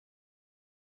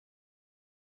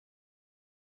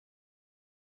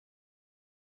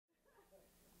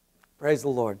Praise the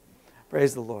Lord.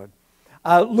 Praise the Lord.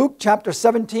 Luke chapter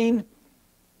 17,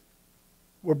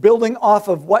 we're building off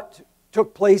of what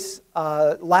took place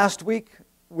last week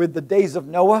with the days of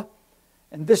Noah.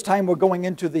 And this time we're going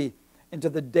into the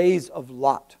days of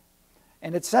Lot.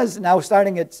 And it says now,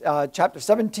 starting at chapter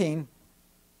 17,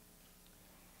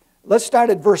 let's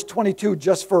start at verse 22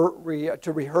 just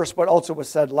to rehearse what also was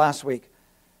said last week.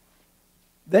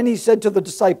 Then he said to the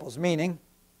disciples, meaning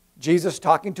Jesus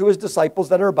talking to his disciples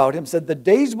that are about him, said, "The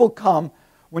days will come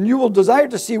when you will desire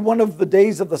to see one of the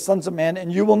days of the sons of man,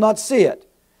 and you will not see it.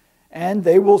 And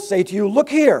they will say to you, 'Look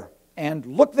here,' and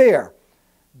 'Look there.'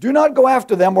 Do not go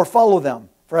after them or follow them.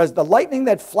 For as the lightning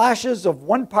that flashes of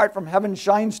one part from heaven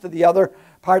shines to the other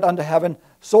part unto heaven,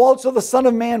 so also the Son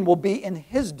of Man will be in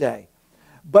his day.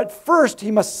 But first he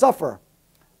must suffer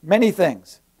many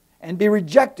things, and be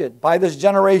rejected by this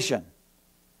generation.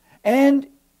 And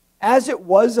as it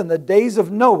was in the days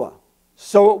of Noah,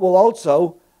 so it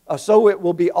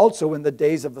will be also in the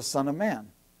days of the Son of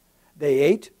Man. They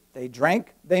ate, they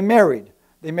drank, they married.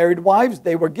 They married wives,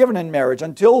 they were given in marriage,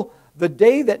 until the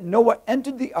day that Noah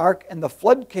entered the ark, and the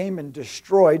flood came and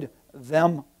destroyed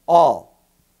them all."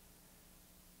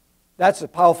 That's a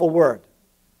powerful word.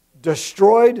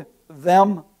 Destroyed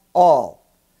them all.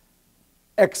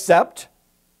 Except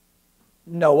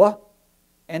Noah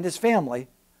and his family,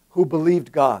 who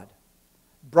believed God.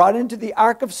 Brought into the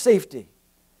ark of safety,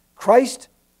 Christ,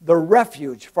 the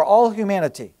refuge for all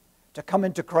humanity, to come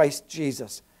into Christ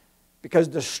Jesus. Because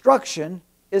destruction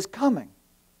is coming.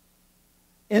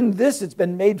 In this, it's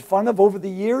been made fun of over the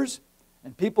years,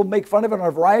 and people make fun of it in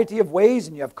a variety of ways,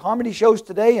 and you have comedy shows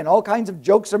today, and all kinds of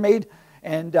jokes are made,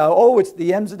 and it's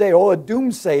the ends of the day, a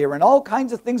doomsayer, and all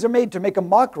kinds of things are made to make a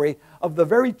mockery of the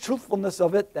very truthfulness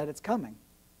of it, that it's coming.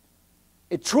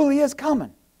 It truly is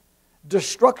coming.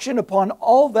 Destruction upon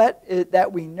all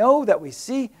that we know, that we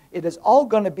see, it is all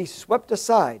going to be swept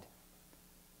aside.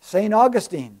 St.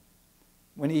 Augustine,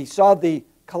 when he saw the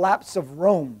collapse of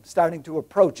Rome starting to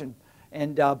approach,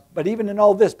 but even in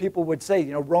all this, people would say,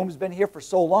 Rome's been here for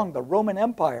so long, the Roman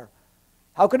Empire.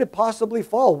 How could it possibly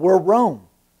fall? We're Rome.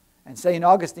 And St.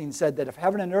 Augustine said that if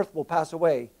heaven and earth will pass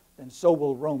away, then so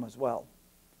will Rome as well.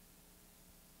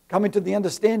 Coming to the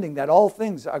understanding that all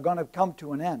things are going to come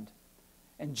to an end.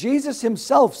 And Jesus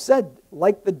himself said,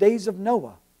 like the days of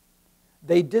Noah,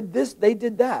 they did this, they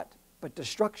did that, but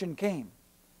destruction came.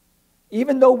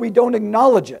 Even though we don't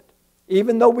acknowledge it,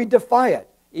 even though we defy it,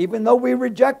 even though we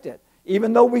reject it,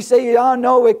 even though we say, "Oh,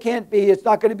 no, it can't be, it's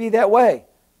not going to be that way,"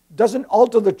 doesn't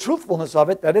alter the truthfulness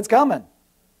of it, that it's coming.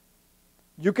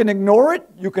 You can ignore it,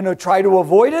 you can try to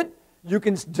avoid it, you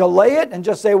can delay it and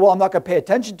just say, "Well, I'm not going to pay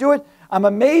attention to it." I'm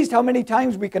amazed how many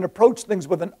times we can approach things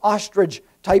with an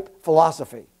ostrich-type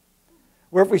philosophy,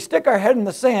 where if we stick our head in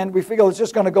the sand, we figure it's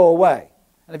just going to go away.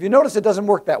 And if you notice, it doesn't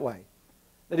work that way.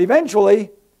 That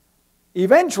eventually,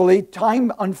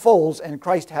 time unfolds and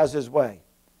Christ has his way.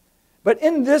 But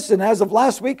in this, and as of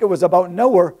last week, it was about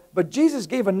Noah, but Jesus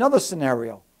gave another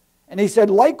scenario. And he said,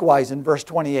 likewise, in verse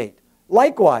 28.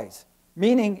 Likewise,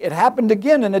 meaning it happened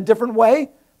again in a different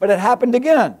way, but it happened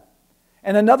again.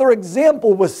 And another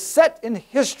example was set in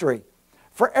history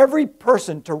for every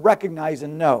person to recognize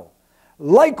and know.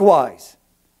 Likewise,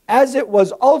 as it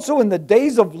was also in the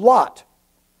days of Lot,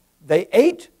 they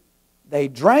ate, they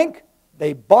drank,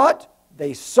 they bought,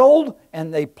 they sold,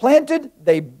 and they planted,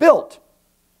 they built.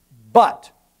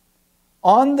 But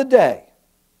on the day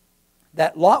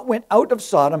that Lot went out of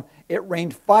Sodom, it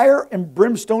rained fire and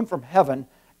brimstone from heaven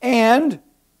and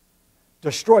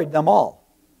destroyed them all.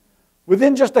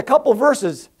 Within just a couple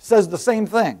verses says the same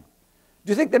thing.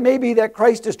 Do you think that maybe that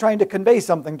Christ is trying to convey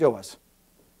something to us?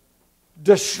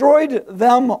 Destroyed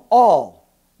them all.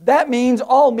 That means,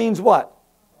 all means what?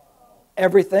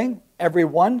 Everything,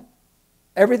 everyone,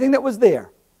 everything that was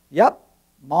there. Yep,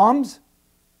 moms,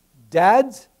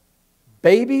 dads,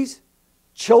 babies,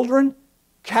 children,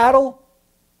 cattle,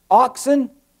 oxen,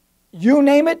 you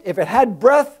name it, if it had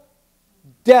breath,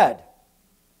 dead.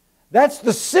 That's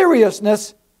the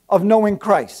seriousness of knowing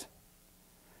Christ.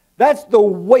 That's the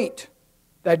weight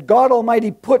that God Almighty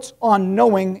puts on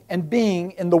knowing and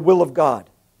being in the will of God.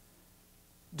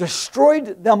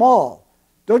 Destroyed them all.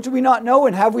 Don't we not know,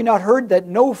 and have we not heard, that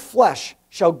no flesh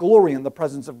shall glory in the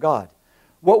presence of God?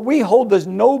 What we hold as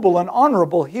noble and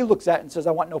honorable, he looks at and says,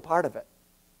 "I want no part of it."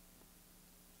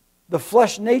 The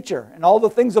flesh nature and all the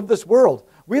things of this world,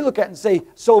 we look at and say,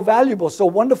 so valuable, so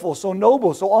wonderful, so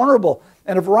noble, so honorable,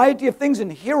 and a variety of things,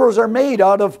 and heroes are made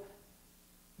out of.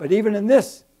 But even in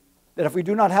this, that if we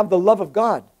do not have the love of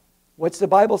God, what's the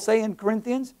Bible say in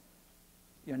Corinthians?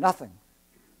 You're nothing.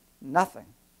 Nothing.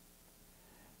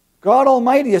 God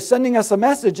Almighty is sending us a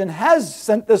message and has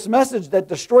sent this message that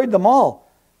destroyed them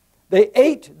all. They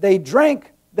ate, they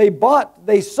drank, they bought,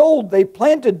 they sold, they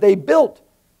planted, they built.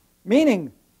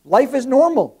 Meaning, life is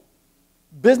normal.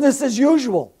 Business as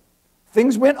usual.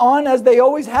 Things went on as they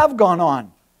always have gone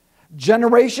on.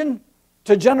 Generation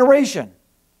to generation.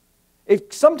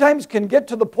 It sometimes can get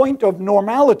to the point of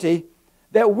normality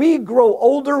that we grow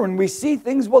older and we see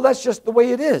things, well, that's just the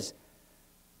way it is.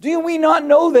 Do we not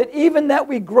know that even that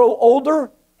we grow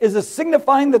older is a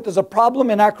signifying that there's a problem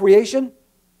in our creation?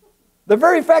 The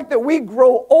very fact that we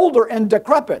grow older and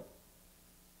decrepit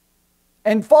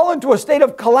and fall into a state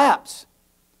of collapse,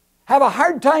 have a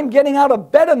hard time getting out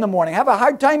of bed in the morning, have a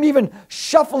hard time even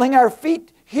shuffling our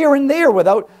feet here and there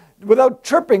without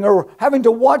tripping or having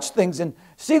to watch things and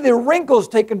see the wrinkles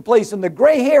taking place and the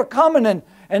gray hair coming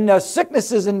and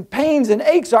sicknesses and pains and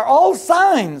aches are all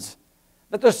signs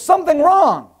that there's something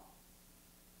wrong.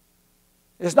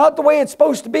 It's not the way it's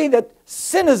supposed to be, that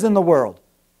sin is in the world.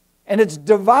 And it's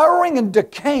devouring and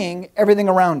decaying everything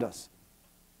around us.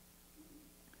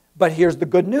 But here's the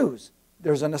good news.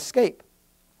 There's an escape.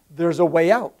 There's a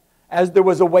way out. As there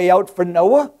was a way out for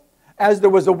Noah, as there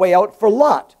was a way out for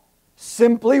Lot.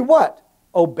 Simply what?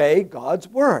 Obey God's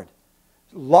word.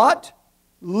 Lot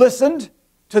listened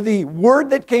to the word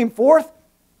that came forth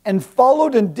and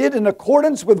followed and did in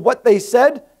accordance with what they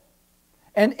said.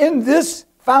 And in this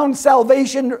found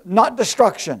salvation, not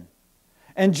destruction.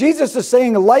 And Jesus is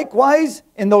saying likewise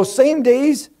in those same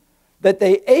days that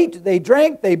they ate, they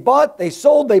drank, they bought, they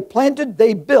sold, they planted,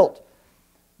 they built.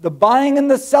 The buying and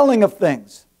the selling of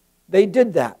things. They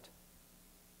did that.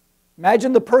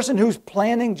 Imagine the person who's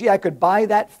planning, gee, I could buy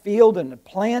that field and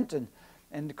plant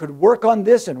and could work on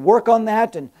this and work on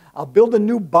that, and I'll build a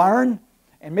new barn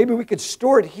and maybe we could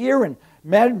store it here, and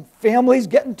families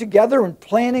getting together and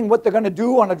planning what they're going to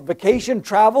do on a vacation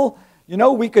travel. You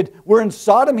know, we're in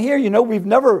Sodom here. You know, we've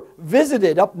never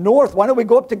visited up north. Why don't we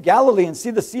go up to Galilee and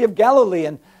see the Sea of Galilee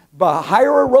and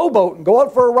hire a rowboat and go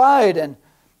out for a ride? And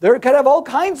they could have all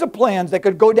kinds of plans. They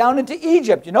could go down into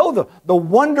Egypt, you know, the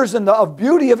wonders and of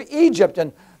beauty of Egypt.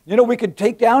 And, you know, we could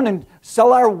take down and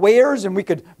sell our wares, and we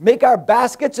could make our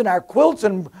baskets and our quilts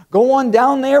and go on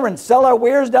down there and sell our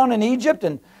wares down in Egypt.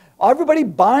 And everybody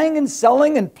buying and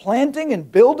selling and planting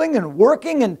and building and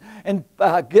working and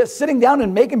sitting down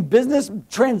and making business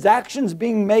transactions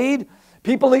being made.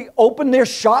 People opened their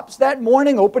shops that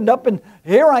morning, opened up, and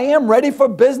here I am ready for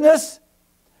business.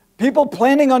 People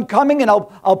planning on coming, and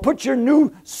I'll put your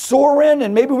new sewer in,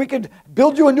 and maybe we could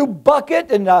build you a new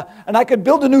bucket, and I could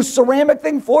build a new ceramic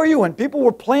thing for you. And people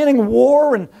were planning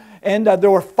war, and there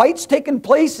were fights taking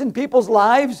place in people's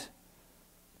lives.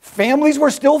 Families were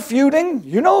still feuding.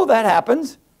 You know that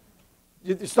happens.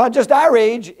 It's not just our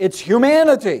age, it's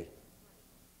humanity.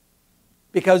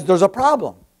 Because there's a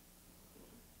problem.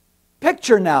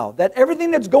 Picture now that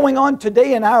everything that's going on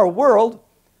today in our world,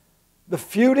 the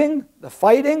feuding, the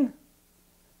fighting,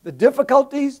 the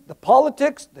difficulties, the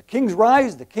politics, the king's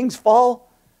rise, the king's fall,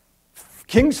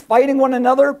 kings fighting one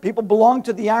another, people belong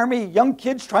to the army, young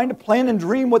kids trying to plan and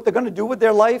dream what they're going to do with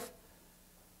their life.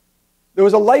 There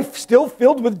was a life still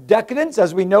filled with decadence,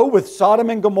 as we know with Sodom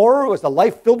and Gomorrah. It was a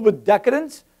life filled with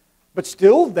decadence. But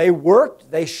still, they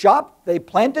worked, they shopped, they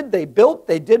planted, they built,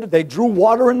 they drew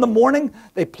water in the morning,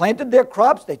 they planted their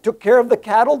crops, they took care of the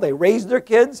cattle, they raised their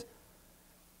kids.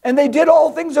 And they did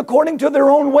all things according to their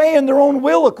own way and their own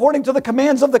will, according to the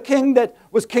commands of the king that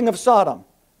was king of Sodom.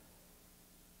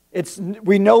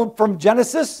 We know from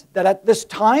Genesis that at this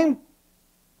time,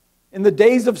 in the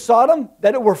days of Sodom,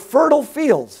 that it were fertile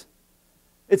fields.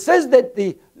 It says that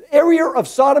the area of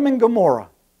Sodom and Gomorrah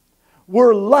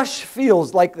were lush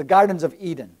fields like the gardens of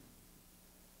Eden.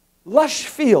 Lush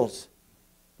fields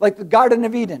like the Garden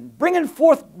of Eden, bringing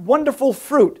forth wonderful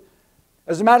fruit.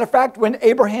 As a matter of fact, when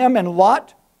Abraham and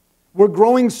Lot were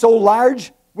growing so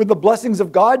large with the blessings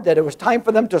of God that it was time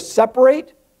for them to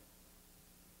separate,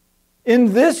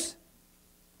 in this,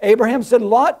 Abraham said,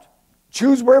 Lot,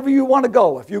 choose wherever you want to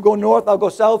go. If you go north, I'll go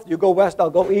south. You go west, I'll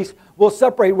go east. We'll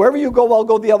separate. Wherever you go, I'll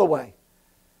go the other way.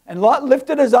 And Lot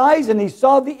lifted his eyes and he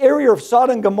saw the area of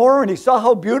Sodom and Gomorrah, and he saw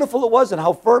how beautiful it was and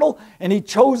how fertile, and he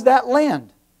chose that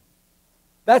land.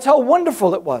 That's how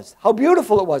wonderful it was, how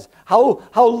beautiful it was, how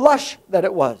lush that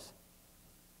it was.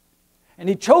 And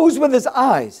he chose with his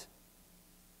eyes.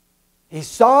 He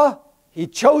saw, he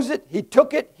chose it, he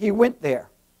took it, he went there.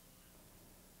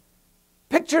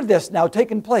 Picture this now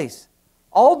taking place.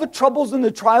 All the troubles and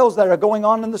the trials that are going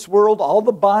on in this world, all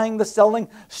the buying, the selling,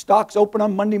 stocks open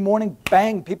on Monday morning,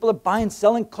 bang, people are buying,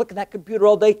 selling, clicking that computer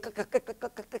all day, click, click, click, click,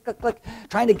 click, click, click, click,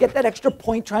 trying to get that extra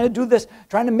point, trying to do this,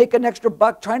 trying to make an extra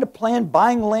buck, trying to plan,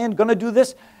 buying land, going to do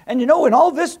this. And in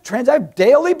all this transact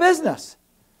daily business.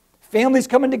 Families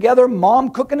coming together, mom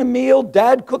cooking a meal,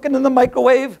 dad cooking in the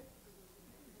microwave.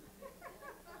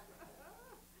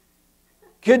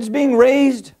 Kids being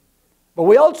raised. But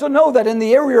we also know that in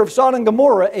the area of Sodom and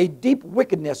Gomorrah, a deep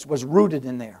wickedness was rooted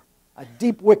in there. A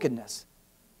deep wickedness.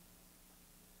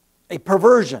 A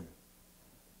perversion.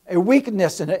 A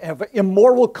weakness of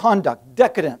immoral conduct,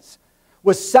 decadence,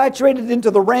 was saturated into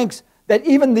the ranks that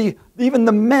even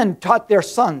the men taught their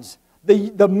sons.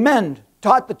 The men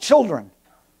taught the children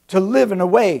to live in a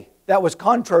way that was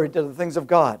contrary to the things of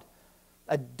God.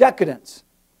 A decadence,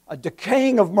 a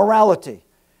decaying of morality,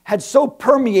 had so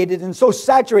permeated and so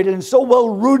saturated and so well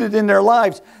rooted in their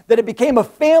lives that it became a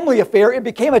family affair, it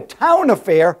became a town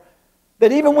affair,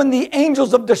 that even when the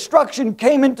angels of destruction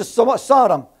came into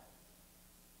Sodom,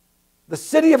 the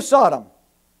city of Sodom,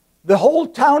 the whole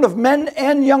town of men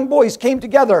and young boys came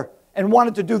together and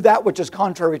wanted to do that which is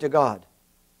contrary to God.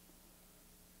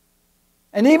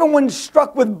 And even when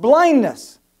struck with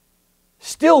blindness,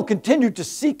 still continued to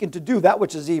seek and to do that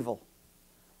which is evil.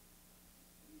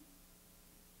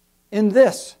 In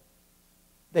this,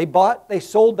 they bought, they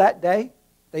sold that day,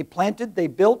 they planted, they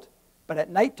built, but at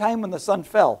nighttime when the sun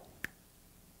fell,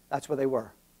 that's where they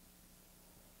were.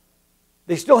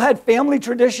 They still had family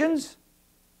traditions.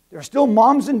 There are still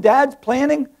moms and dads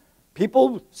planning,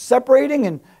 people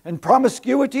separating and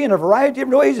promiscuity in a variety of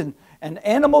ways, and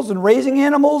animals and raising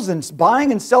animals and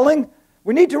buying and selling.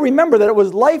 We need to remember that it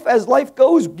was life as life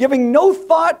goes, giving no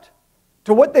thought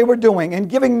to what they were doing and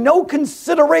giving no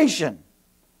consideration.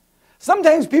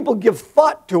 Sometimes people give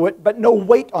thought to it, but no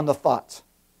weight on the thoughts.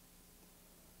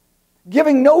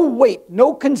 Giving no weight,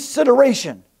 no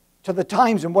consideration to the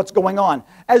times and what's going on,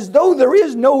 as though there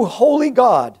is no holy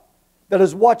God that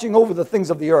is watching over the things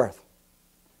of the earth.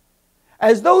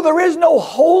 As though there is no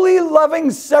holy, loving,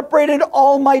 separated,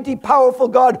 almighty, powerful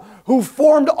God who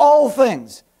formed all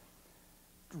things.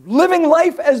 Living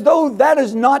life as though that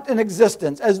is not in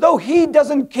existence, as though He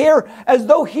doesn't care, as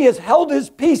though He has held His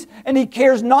peace and He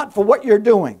cares not for what you're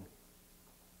doing.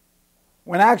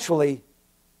 When actually,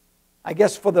 I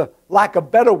guess for the lack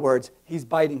of better words, He's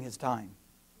biding His time.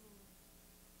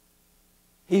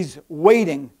 He's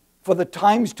waiting for the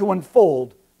times to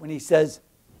unfold when He says,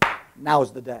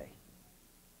 now's the day.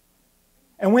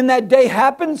 And when that day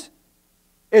happens,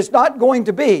 it's not going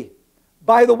to be,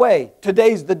 by the way,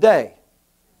 today's the day.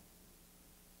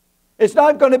 It's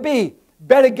not going to be,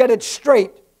 better get it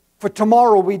straight, for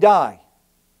tomorrow we die.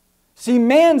 See,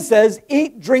 man says,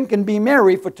 eat, drink, and be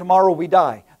merry, for tomorrow we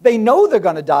die. They know they're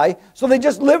going to die, so they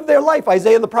just live their life.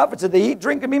 Isaiah the prophet said, they eat,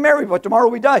 drink, and be merry, but tomorrow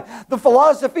we die. The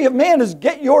philosophy of man is,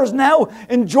 get yours now,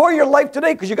 enjoy your life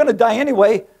today, because you're going to die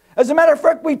anyway. As a matter of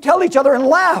fact, we tell each other and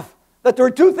laugh that there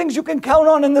are two things you can count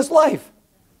on in this life: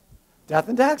 death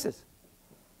and taxes.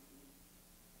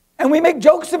 And we make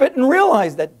jokes of it and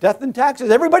realize that death and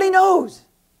taxes, everybody knows.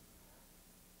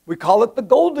 We call it the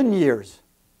golden years.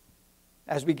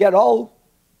 As we get all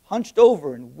hunched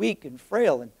over and weak and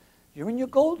frail, and you're in your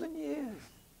golden years.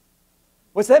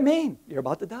 What's that mean? You're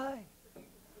about to die.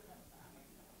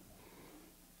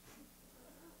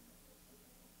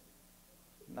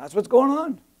 And that's what's going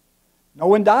on. No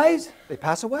one dies, they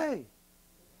pass away.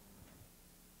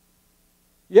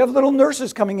 You have little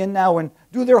nurses coming in now and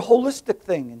do their holistic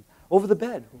thing and over the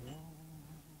bed.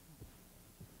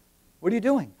 What are you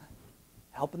doing?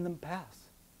 Helping them pass.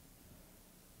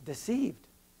 Deceived.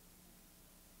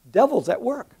 Devils at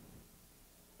work.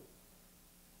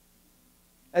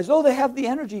 As though they have the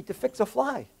energy to fix a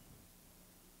fly.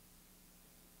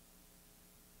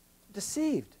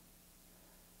 Deceived.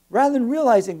 Rather than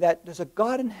realizing that there's a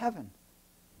God in heaven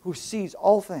who sees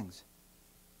all things.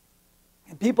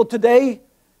 And people today,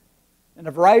 in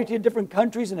a variety of different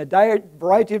countries, in a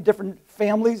variety of different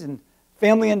families and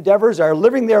family endeavors, are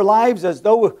living their lives as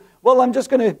though, well, I'm just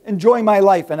going to enjoy my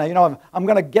life, and I'm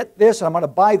going to get this, and I'm going to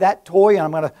buy that toy, and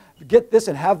I'm going to get this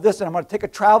and have this, and I'm going to take a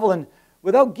travel, and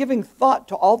without giving thought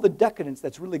to all the decadence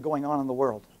that's really going on in the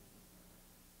world.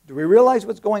 Do we realize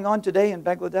what's going on today in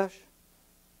Bangladesh?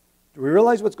 Do we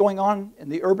realize what's going on in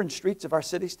the urban streets of our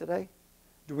cities today?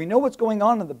 Do we know what's going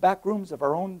on in the back rooms of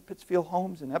our own Pittsfield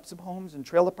homes and Epsom homes and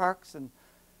trailer parks? And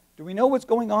do we know what's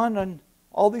going on in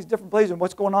all these different places and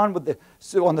what's going on with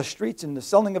on the streets and the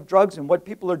selling of drugs and what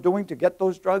people are doing to get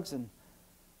those drugs? And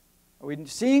are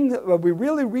we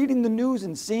really reading the news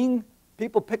and seeing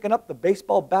People picking up the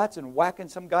baseball bats and whacking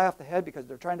some guy off the head because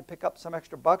they're trying to pick up some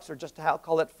extra bucks or just to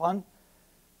call it fun.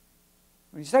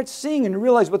 When you start seeing and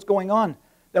realize what's going on,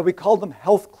 that we call them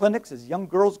health clinics as young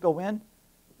girls go in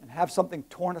and have something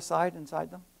torn aside inside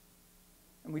them.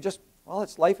 And we just, well,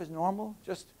 it's life is normal.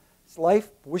 Just, it's life.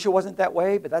 Wish it wasn't that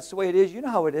way, but that's the way it is. You know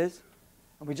how it is.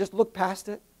 And we just look past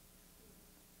it.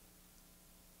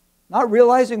 Not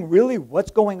realizing really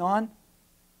what's going on.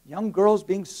 Young girls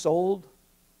being sold,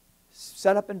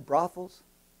 set up in brothels.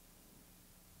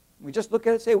 We just look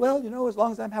at it and say, well, you know, as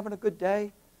long as I'm having a good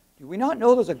day. Do we not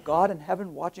know there's a God in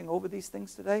heaven watching over these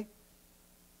things today?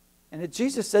 And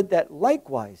Jesus said that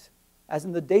likewise, as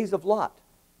in the days of Lot,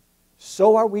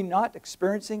 so are we not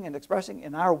experiencing and expressing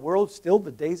in our world still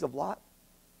the days of Lot?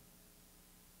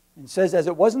 And says, as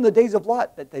it was in the days of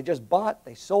Lot, that they just bought,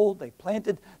 they sold, they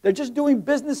planted. They're just doing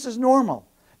business as normal.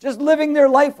 Just living their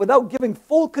life without giving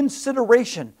full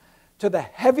consideration to the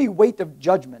heavy weight of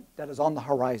judgment that is on the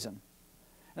horizon.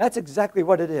 And that's exactly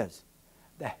what it is.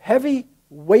 The heavy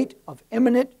weight of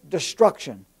imminent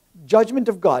destruction, judgment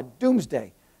of God,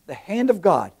 doomsday, the hand of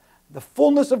God, the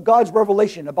fullness of God's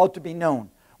revelation about to be known,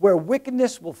 where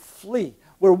wickedness will flee,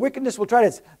 where wickedness will try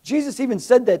to... Jesus even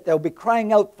said that they'll be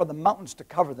crying out for the mountains to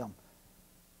cover them,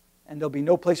 and there'll be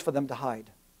no place for them to hide.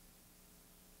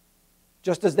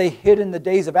 Just as they hid in the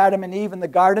days of Adam and Eve in the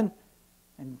garden,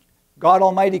 and God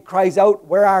Almighty cries out,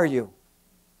 where are you?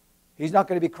 He's not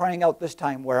going to be crying out this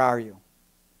time, where are you?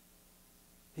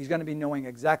 He's going to be knowing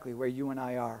exactly where you and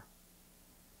I are.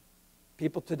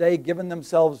 People today giving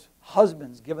themselves,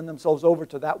 husbands giving themselves over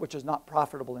to that which is not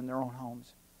profitable in their own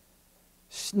homes.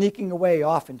 Sneaking away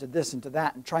off into this and to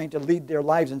that and trying to lead their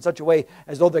lives in such a way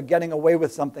as though they're getting away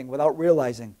with something without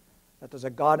realizing that there's a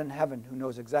God in heaven who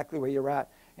knows exactly where you're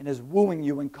at and is wooing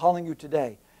you and calling you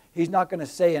today. He's not going to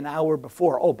say an hour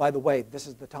before, oh, by the way, this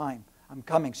is the time. I'm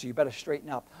coming, so you better straighten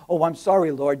up. Oh, I'm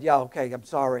sorry, Lord. Yeah, okay, I'm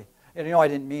sorry. And you know I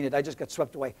didn't mean it. I just got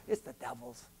swept away. It's the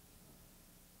devil's.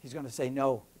 He's going to say,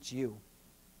 no, it's you.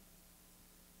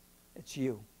 It's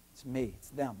you. It's me. It's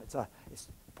them. It's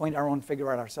point our own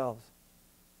figure at ourselves.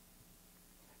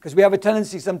 Because we have a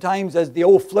tendency sometimes, as the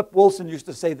old Flip Wilson used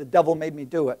to say, the devil made me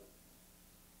do it.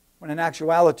 When in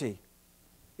actuality,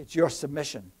 it's your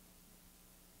submission.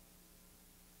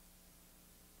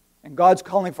 And God's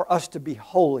calling for us to be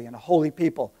holy and a holy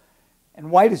people.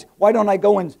 And why don't I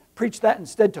go and preach that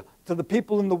instead to the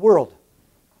people in the world?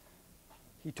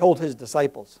 He told his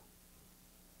disciples.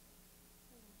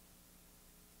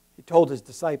 He told his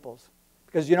disciples.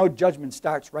 Because you know judgment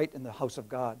starts right in the house of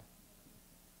God.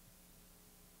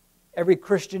 Every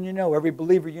Christian you know, every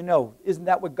believer you know, isn't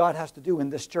that what God has to do in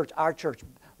this church, our church,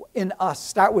 in us?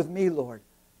 Start with me, Lord.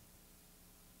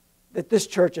 That this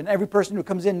church and every person who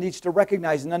comes in needs to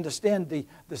recognize and understand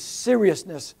the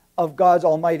seriousness of God's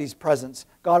Almighty's presence,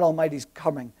 God Almighty's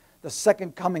coming, the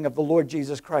second coming of the Lord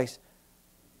Jesus Christ.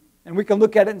 And we can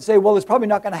look at it and say, well, it's probably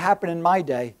not going to happen in my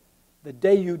day. The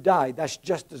day you die, that's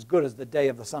just as good as the day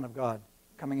of the Son of God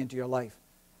coming into your life.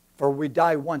 For we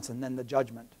die once and then the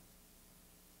judgment.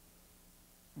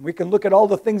 And we can look at all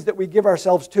the things that we give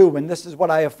ourselves to, and this is what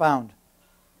I have found.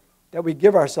 That we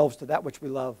give ourselves to that which we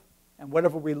love. And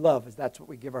whatever we love, that's what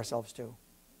we give ourselves to.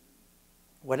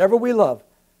 Whatever we love,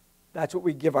 that's what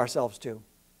we give ourselves to.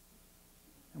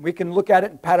 And we can look at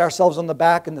it and pat ourselves on the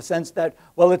back in the sense that,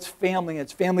 well, it's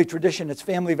family tradition, it's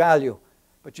family value.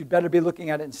 But you'd better be looking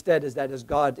at it instead as that is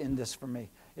God in this for me?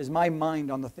 Is my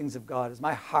mind on the things of God? Is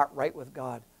my heart right with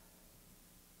God?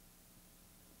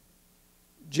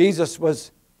 Jesus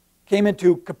came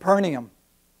into Capernaum.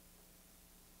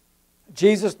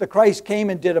 Jesus the Christ came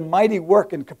and did a mighty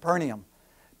work in Capernaum.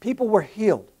 People were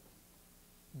healed.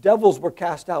 Devils were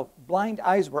cast out. Blind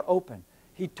eyes were open.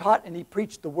 He taught and he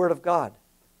preached the word of God.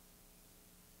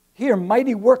 Here,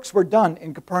 mighty works were done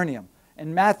in Capernaum.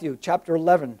 In Matthew chapter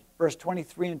 11, verse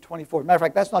 23 and 24. Matter of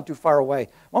fact, that's not too far away.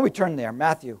 Why don't we turn there?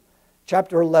 Matthew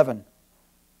chapter 11.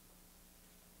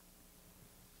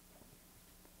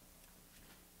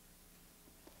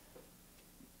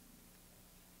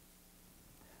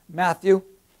 Matthew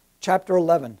chapter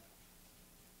 11,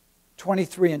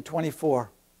 23 and 24.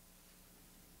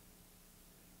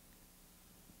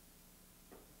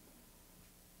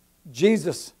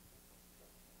 Jesus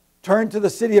turned to the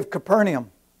city of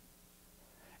Capernaum.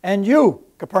 And you,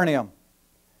 Capernaum,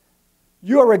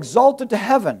 you are exalted to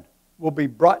heaven, will be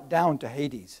brought down to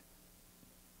Hades.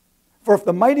 For if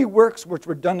the mighty works which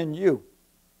were done in you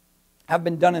have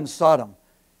been done in Sodom,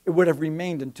 it would have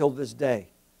remained until this day.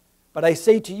 But I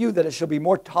say to you that it shall be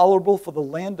more tolerable for the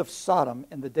land of Sodom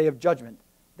in the day of judgment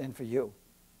than for you.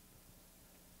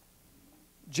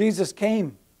 Jesus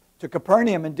came to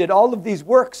Capernaum and did all of these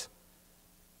works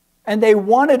And they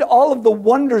wanted all of the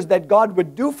wonders that God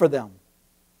would do for them.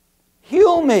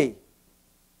 Heal me.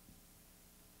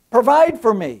 Provide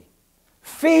for me.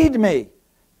 Feed me.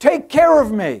 Take care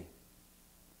of me.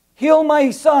 Heal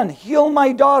my son. Heal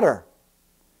my daughter.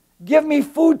 Give me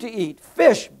food to eat.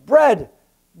 Fish, bread.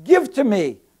 Give to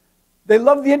me. They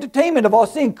loved the entertainment of all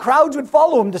seeing. Crowds would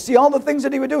follow him to see all the things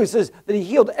that he would do. He says that he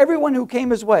healed everyone who came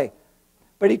his way.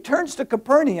 But he turns to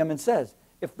Capernaum and says,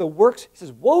 if the works, he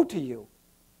says, woe to you.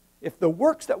 If the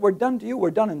works that were done to you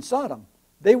were done in Sodom,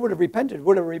 they would have repented,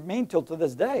 would have remained till to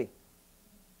this day.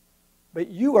 But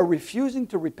you are refusing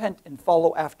to repent and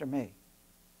follow after me.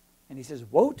 And he says,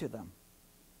 woe to them.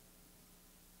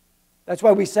 That's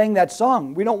why we sang that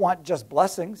song. We don't want just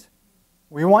blessings.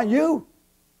 We want you.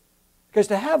 Because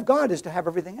to have God is to have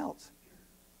everything else.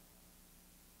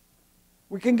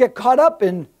 We can get caught up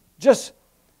in just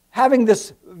having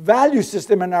this value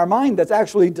system in our mind that's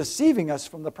actually deceiving us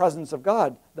from the presence of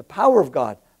God, the power of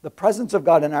God, the presence of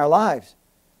God in our lives.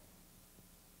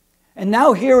 And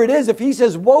now here it is, if he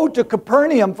says, woe to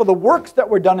Capernaum for the works that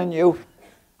were done in you,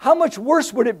 how much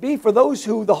worse would it be for those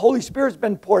who the Holy Spirit's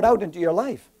been poured out into your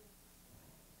life?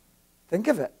 Think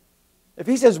of it. If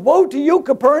he says, woe to you,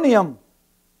 Capernaum,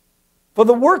 for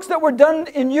the works that were done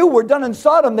in you were done in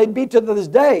Sodom, they'd be to this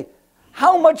day.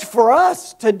 How much for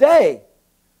us today,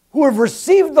 who have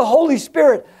received the Holy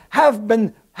Spirit, have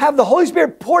the Holy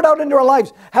Spirit poured out into our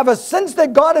lives, have a sense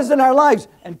that God is in our lives,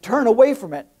 and turn away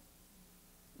from it?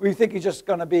 We think he's just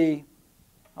going to be,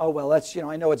 oh, well, that's,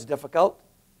 I know it's difficult.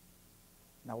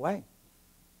 No way.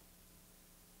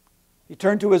 He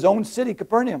turned to his own city,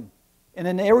 Capernaum, in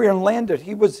an area and land that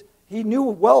he knew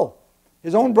well,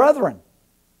 his own brethren,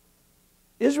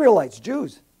 Israelites,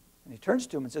 Jews. And he turns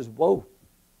to him and says, woe.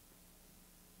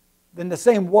 Then the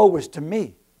same woe is to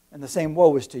me, and the same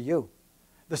woe is to you.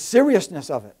 The seriousness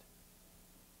of it.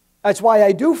 That's why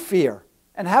I do fear,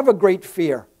 and have a great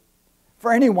fear,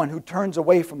 for anyone who turns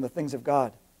away from the things of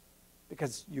God.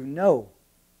 Because you know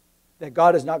that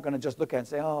God is not going to just look at it and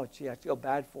say, oh, gee, I feel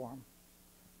bad for him.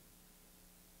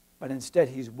 But instead,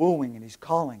 he's wooing and he's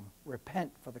calling,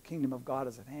 repent, for the kingdom of God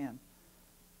is at hand.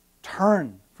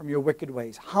 Turn from your wicked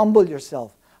ways. Humble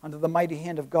yourself under the mighty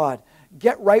hand of God.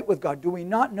 Get right with God. Do we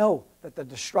not know that the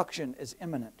destruction is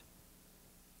imminent?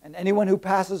 And anyone who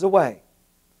passes away,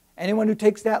 anyone who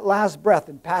takes that last breath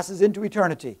and passes into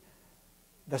eternity,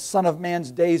 the Son of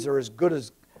Man's days are as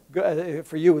good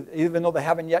for you, even though they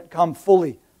haven't yet come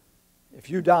fully. If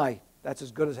you die, that's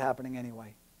as good as happening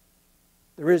anyway.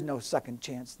 There is no second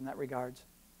chance in that regards.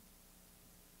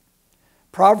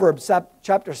 Proverbs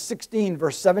chapter 16,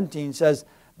 verse 17 says,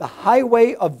 the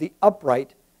highway of the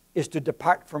upright is to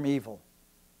depart from evil.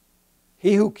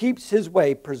 He who keeps his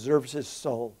way preserves his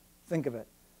soul. Think of it.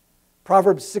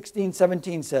 Proverbs 16,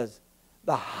 17 says,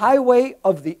 the highway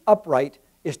of the upright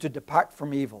is to depart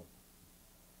from evil.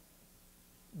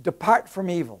 Depart from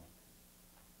evil.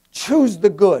 Choose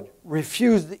the good,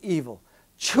 refuse the evil.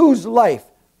 Choose life,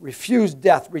 refuse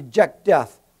death, reject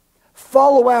death.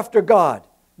 Follow after God,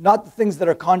 not the things that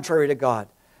are contrary to God.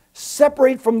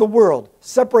 Separate from the world,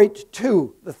 separate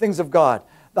to the things of God.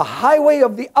 The highway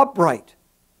of the upright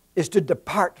is to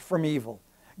depart from evil.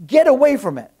 Get away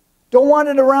from it. Don't want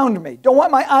it around me. Don't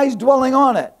want my eyes dwelling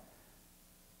on it.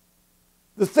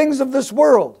 The things of this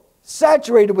world,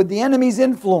 saturated with the enemy's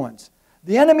influence.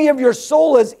 The enemy of your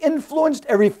soul has influenced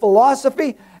every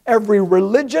philosophy, every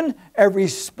religion, every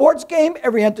sports game,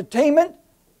 every entertainment.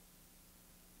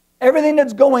 Everything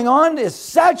that's going on is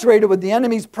saturated with the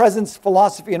enemy's presence,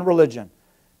 philosophy, and religion.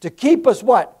 To keep us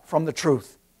what? From the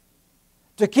truth.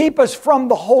 To keep us from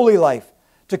the holy life.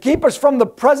 To keep us from the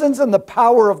presence and the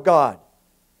power of God.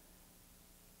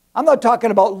 I'm not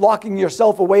talking about locking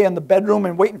yourself away in the bedroom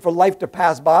and waiting for life to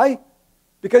pass by.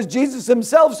 Because Jesus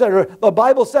himself said, the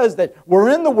Bible says that we're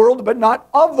in the world but not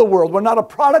of the world. We're not a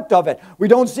product of it. We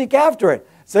don't seek after it.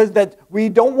 It says that we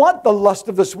don't want the lust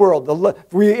of this world.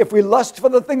 If we lust for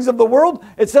the things of the world,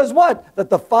 it says what? That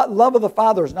the love of the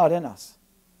Father is not in us.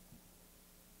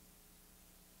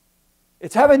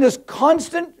 It's having this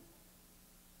constant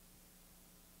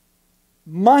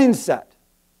mindset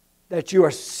that you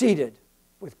are seated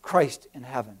with Christ in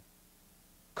heaven.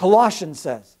 Colossians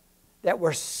says that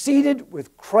we're seated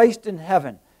with Christ in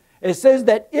heaven. It says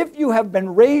that if you have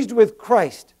been raised with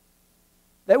Christ,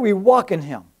 that we walk in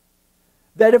him.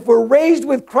 That if we're raised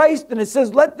with Christ, and it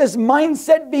says, let this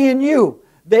mindset be in you,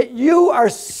 that you are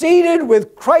seated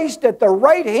with Christ at the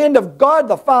right hand of God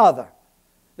the Father.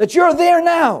 That you're there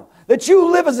now. That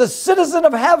you live as a citizen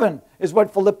of heaven, is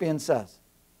what Philippians says.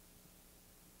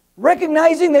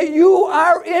 Recognizing that you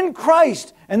are in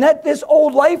Christ and that this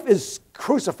old life is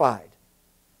crucified.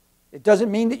 It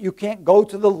doesn't mean that you can't go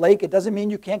to the lake. It doesn't mean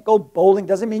you can't go bowling. It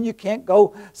doesn't mean you can't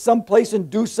go someplace and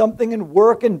do something and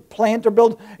work and plant or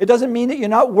build. It doesn't mean that you're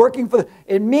not working for...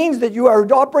 It means that you are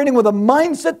operating with a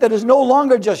mindset that is no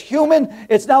longer just human.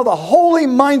 It's now the holy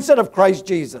mindset of Christ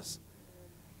Jesus.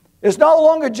 It's no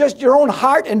longer just your own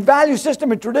heart and value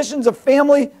system and traditions of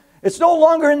family. It's no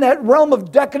longer in that realm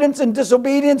of decadence and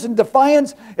disobedience and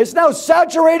defiance. It's now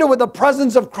saturated with the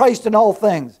presence of Christ in all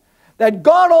things. That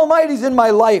God Almighty is in my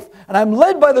life, and I'm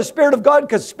led by the Spirit of God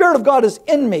because the Spirit of God is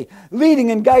in me, leading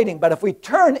and guiding. But if we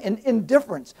turn in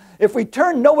indifference, if we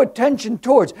turn no attention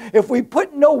towards, if we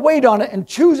put no weight on it and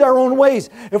choose our own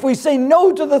ways, if we say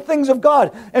no to the things of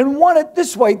God and want it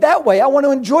this way, that way, I want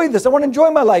to enjoy this, I want to enjoy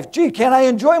my life. Gee, can I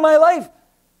enjoy my life?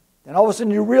 Then all of a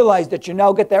sudden you realize that you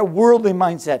now get that worldly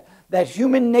mindset, that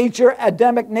human nature,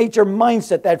 Adamic nature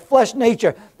mindset, that flesh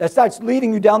nature that starts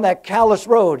leading you down that callous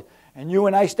road. And you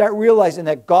and I start realizing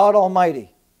that God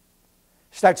Almighty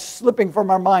starts slipping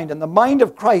from our mind. And the mind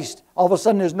of Christ all of a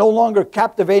sudden is no longer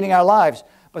captivating our lives,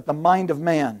 but the mind of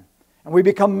man. And we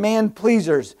become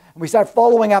man-pleasers. And we start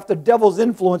following after devil's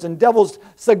influence and devil's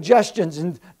suggestions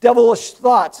and devilish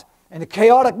thoughts. And the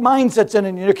chaotic mind sets in,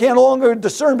 and you can't no longer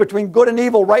discern between good and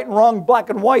evil, right and wrong, black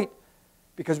and white,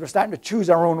 because we're starting to choose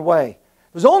our own way.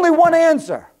 There's only one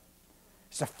answer.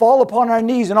 It's to fall upon our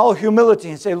knees in all humility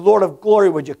and say, Lord of glory,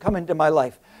 would you come into my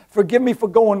life? Forgive me for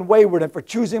going wayward and for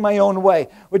choosing my own way.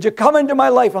 Would you come into my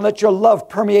life and let your love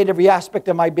permeate every aspect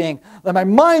of my being? Let my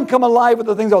mind come alive with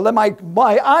the things of God. Let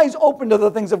my eyes open to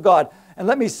the things of God. And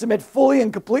let me submit fully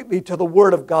and completely to the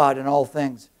Word of God in all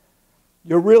things.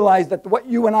 You'll realize that what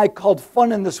you and I called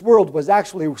fun in this world was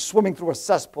actually swimming through a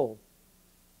cesspool.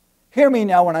 Hear me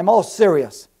now when I'm all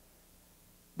serious.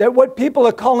 That what people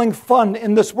are calling fun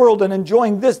in this world and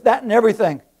enjoying this, that, and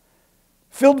everything,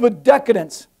 filled with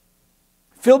decadence,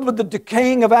 filled with the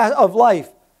decaying of life,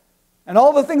 and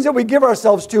all the things that we give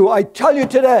ourselves to, I tell you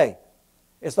today,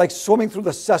 it's like swimming through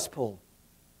the cesspool.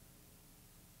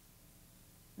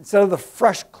 Instead of the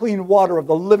fresh, clean water of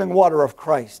the living water of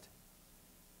Christ.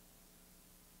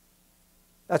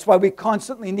 That's why we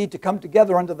constantly need to come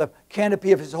together under the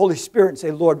canopy of His Holy Spirit and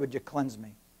say, Lord, would you cleanse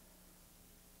me?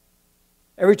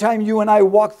 Every time you and I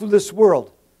walk through this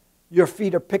world, your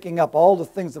feet are picking up all the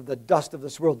things of the dust of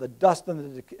this world, the dust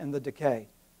and the decay.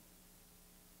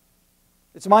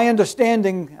 It's my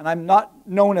understanding, and I'm not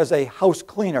known as a house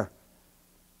cleaner,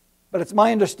 but it's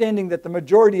my understanding that the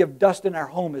majority of dust in our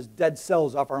home is dead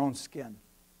cells off our own skin.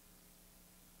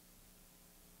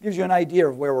 Gives you an idea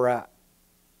of where we're at.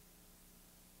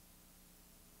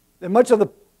 That much of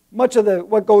the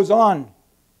what goes on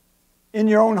in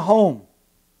your own home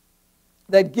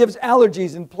that gives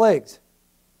allergies and plagues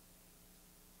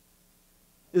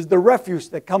is the refuse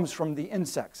that comes from the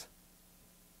insects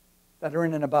that are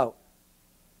in and about.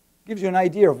 Gives you an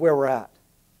idea of where we're at.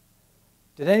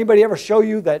 Did anybody ever show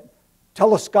you that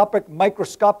telescopic,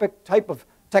 microscopic type of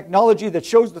technology that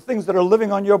shows the things that are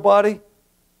living on your body?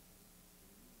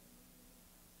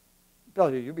 I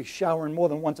tell you, you'll be showering more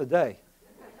than once a day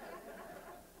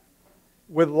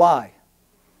with lye.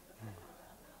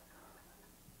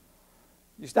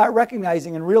 You start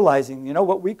recognizing and realizing, you know,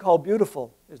 what we call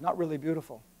beautiful is not really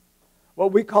beautiful.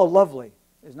 What we call lovely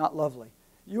is not lovely.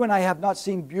 You and I have not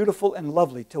seen beautiful and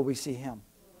lovely till we see Him.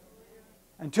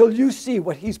 Until you see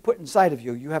what He's put inside of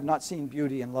you, you have not seen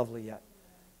beauty and lovely yet.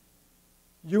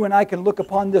 You and I can look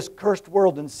upon this cursed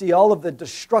world and see all of the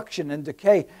destruction and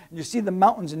decay. And you see the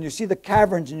mountains and you see the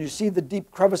caverns and you see the deep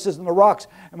crevices in the rocks.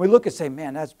 And we look and say,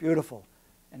 man, that's beautiful.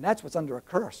 And that's what's under a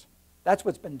curse. That's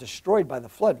what's been destroyed by the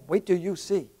flood. Wait till you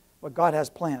see what God has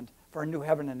planned for a new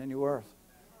heaven and a new earth.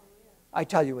 I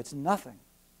tell you, it's nothing.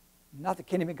 Nothing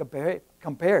can't even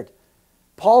compared.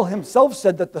 Paul himself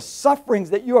said that the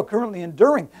sufferings that you are currently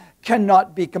enduring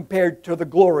cannot be compared to the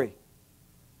glory.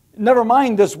 Never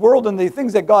mind this world and the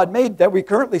things that God made that we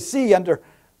currently see under.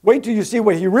 Wait till you see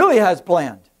what He really has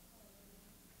planned.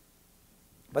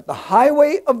 But the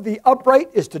highway of the upright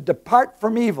is to depart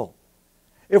from evil.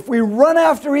 If we run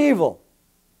after evil,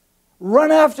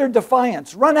 run after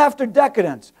defiance, run after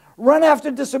decadence, run after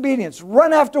disobedience,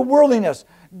 run after worldliness,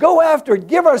 go after it,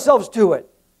 give ourselves to it,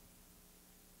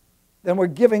 then we're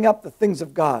giving up the things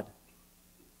of God.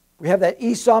 We have that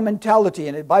Esau mentality,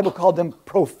 and the Bible called them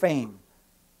profane.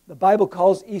 The Bible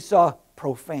calls Esau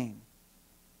profane.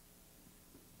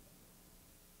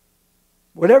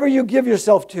 Whatever you give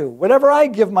yourself to, whatever I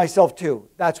give myself to,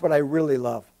 that's what I really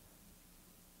love.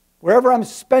 Wherever I'm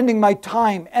spending my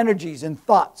time, energies, and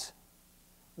thoughts,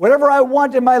 whatever I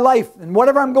want in my life and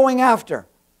whatever I'm going after,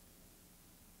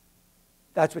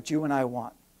 that's what you and I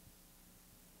want.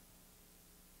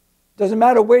 Doesn't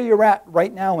matter where you're at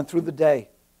right now and through the day.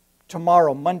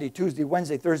 Tomorrow, Monday, Tuesday,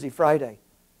 Wednesday, Thursday, Friday.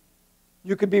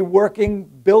 You could be working,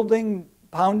 building,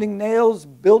 pounding nails,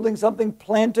 building something,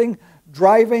 planting,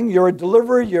 driving. You're a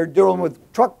deliverer. You're dealing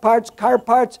with truck parts, car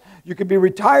parts. You could be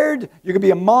retired. You could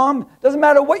be a mom. Doesn't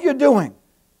matter what you're doing.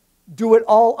 Do it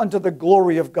all unto the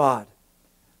glory of God.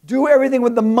 Do everything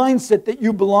with the mindset that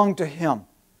you belong to Him.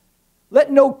 Let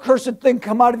no cursed thing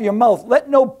come out of your mouth. Let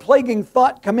no plaguing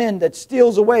thought come in that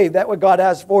steals away that what God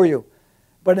has for you.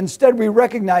 But instead we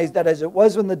recognize that as it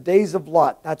was in the days of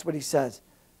Lot, that's what he says.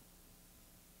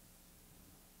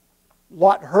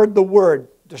 Lot heard the word,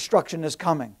 destruction is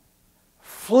coming.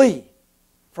 Flee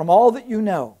from all that you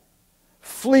know.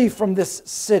 Flee from this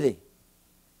city.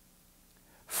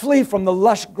 Flee from the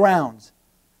lush grounds.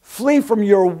 Flee from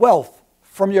your wealth,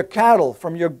 from your cattle,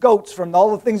 from your goats, from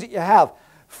all the things that you have.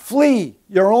 Flee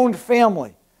your own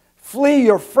family. Flee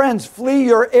your friends. Flee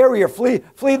your area. Flee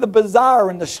the bazaar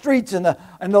and the streets and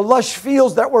the lush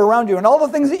fields that were around you and all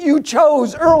the things that you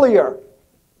chose earlier.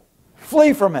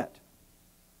 Flee from it.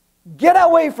 Get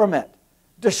away from it.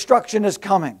 Destruction is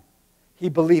coming. He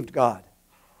believed God.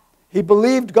 He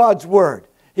believed God's word.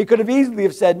 He could have easily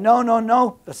have said,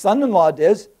 no. The son-in-law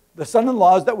did. The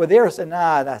son-in-laws that were there said,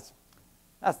 nah, that's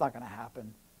not going to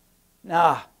happen.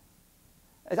 Nah,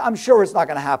 I'm sure it's not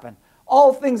going to happen.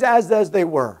 All things as they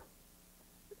were.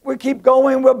 We keep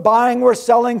going, we're buying, we're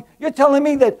selling. You're telling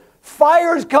me that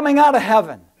fire is coming out of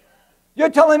heaven. You're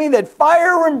telling me that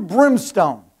fire and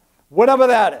brimstone, whatever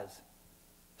that is,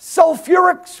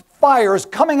 sulfuric fire is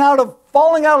falling out of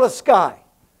the sky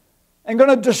and going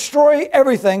to destroy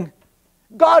everything.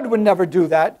 God would never do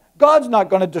that. God's not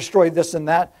going to destroy this and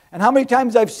that. And how many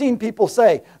times I've seen people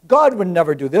say, God would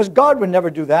never do this, God would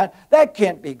never do that. That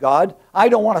can't be God. I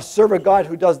don't want to serve a God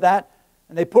who does that.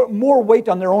 And they put more weight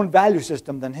on their own value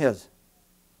system than His.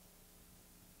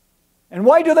 And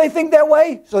why do they think that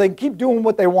way? So they can keep doing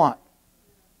what they want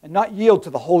and not yield to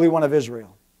the Holy One of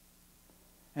Israel.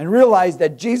 And realize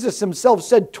that Jesus Himself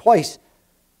said twice,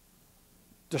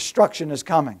 destruction is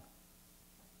coming.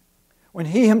 When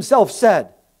He Himself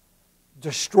said,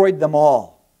 destroyed them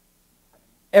all.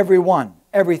 Everyone,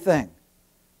 everything.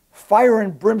 Fire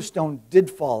and brimstone did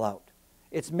fall out.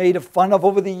 It's made fun of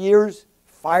over the years.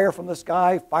 Fire from the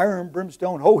sky, fire and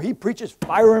brimstone. Oh, he preaches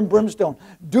fire and brimstone.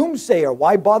 Doomsayer,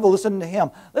 why bother listening to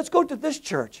him? Let's go to this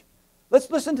church.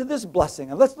 Let's listen to this blessing,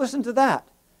 and let's listen to that.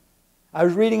 I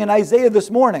was reading in Isaiah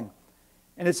this morning,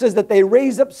 and it says that they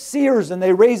raise up seers and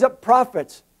they raise up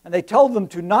prophets, and they tell them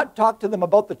to not talk to them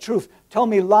about the truth. Tell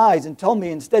me lies and tell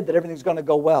me instead that everything's going to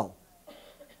go well.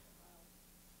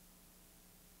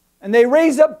 And they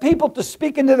raise up people to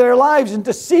speak into their lives and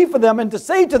to see for them and to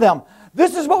say to them,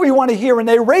 this is what we want to hear. And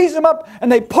they raise them up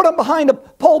and they put them behind a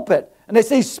pulpit. And they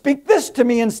say, speak this to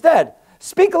me instead.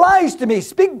 Speak lies to me.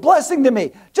 Speak blessing to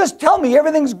me. Just tell me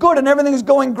everything's good and everything's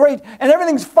going great and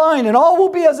everything's fine and all will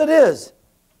be as it is.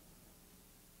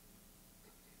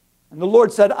 And the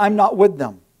Lord said, I'm not with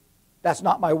them. That's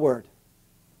not my word.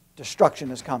 Destruction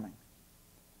is coming.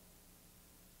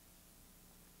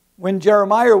 When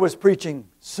Jeremiah was preaching,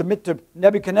 submit to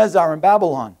Nebuchadnezzar in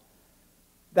Babylon,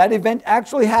 that event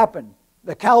actually happened.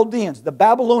 The Chaldeans, the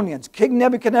Babylonians, King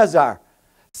Nebuchadnezzar.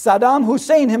 Saddam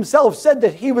Hussein himself said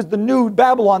that he was the new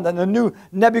Babylon, the new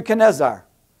Nebuchadnezzar.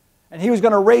 And he was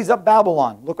going to raise up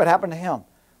Babylon. Look what happened to him.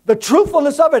 The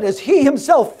truthfulness of it is he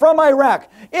himself from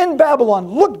Iraq in Babylon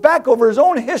looked back over his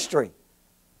own history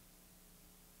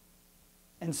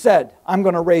and said, I'm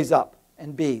going to raise up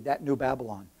and be that new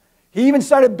Babylon. He even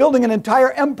started building an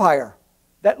entire empire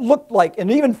that looked like, and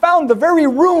even found the very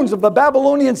ruins of the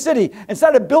Babylonian city and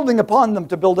started building upon them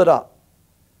to build it up.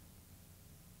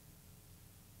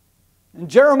 And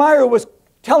Jeremiah was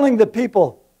telling the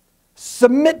people,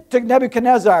 submit to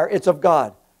Nebuchadnezzar, it's of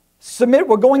God. Submit,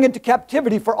 we're going into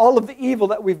captivity for all of the evil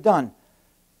that we've done.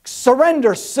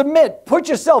 Surrender, submit, put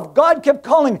yourself. God kept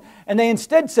calling, and they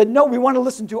instead said, no, we want to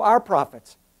listen to our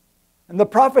prophets. And the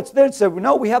prophets then said,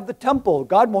 no, we have the temple.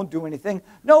 God won't do anything.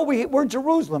 No, we're in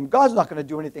Jerusalem. God's not going to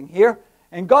do anything here.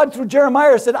 And God, through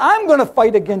Jeremiah, said, I'm going to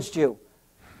fight against you.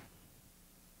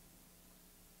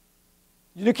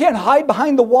 You can't hide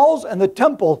behind the walls and the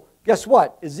temple. Guess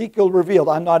what? Ezekiel revealed,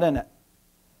 I'm not in it.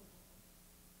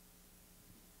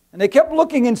 And they kept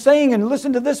looking and saying, and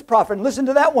listen to this prophet, and listen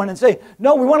to that one, and say,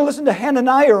 no, we want to listen to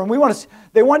Hananiah, and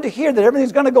they wanted to hear that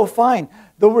everything's going to go fine.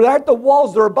 They're at the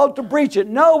walls, they're about to breach it.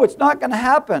 No, it's not going to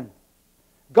happen.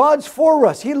 God's for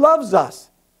us. He loves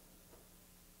us.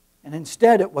 And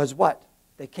instead it was what?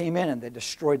 They came in and they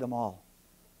destroyed them all.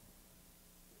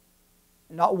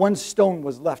 Not one stone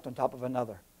was left on top of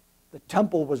another. The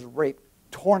temple was raped,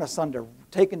 torn asunder,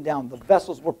 taken down. The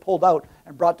vessels were pulled out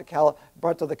and brought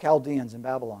to the Chaldeans in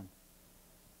Babylon.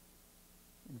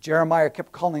 Jeremiah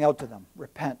kept calling out to them,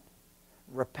 repent,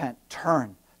 repent,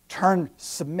 turn,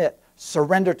 submit,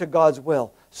 surrender to God's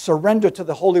will, surrender to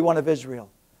the Holy One of Israel.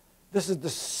 This is the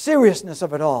seriousness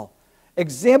of it all.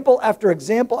 Example after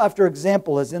example after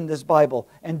example is in this Bible,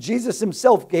 and Jesus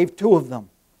himself gave 2 of them.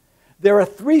 There are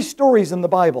 3 stories in the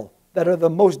Bible that are the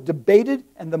most debated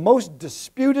and the most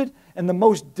disputed and the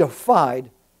most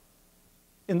defied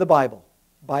in the Bible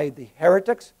by the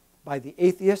heretics, by the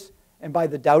atheists, and by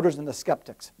the doubters and the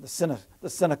skeptics, the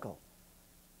cynical.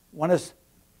 One is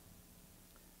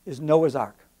Noah's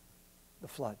Ark, the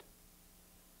flood.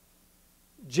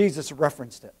 Jesus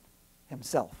referenced it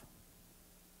himself.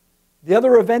 The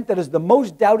other event that is the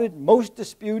most doubted, most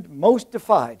disputed, most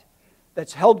defied,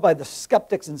 that's held by the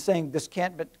skeptics and saying this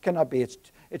cannot be,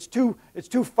 it's too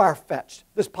far-fetched,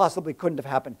 this possibly couldn't have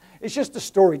happened. It's just a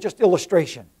story, just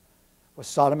illustration, was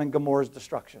Sodom and Gomorrah's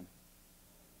destruction.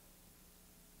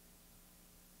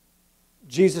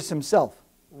 Jesus himself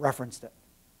referenced it.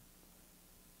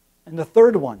 And the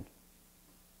third one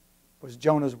was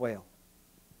Jonah's whale.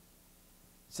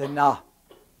 He said, nah,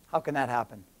 how can that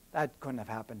happen? That couldn't have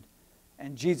happened.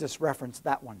 And Jesus referenced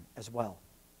that one as well,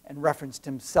 and referenced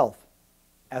himself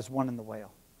as one in the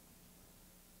whale.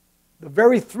 The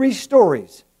very 3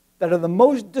 stories that are the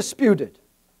most disputed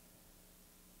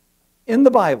in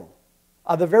the Bible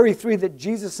are the very 3 that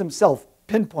Jesus himself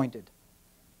pinpointed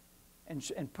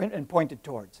and pointed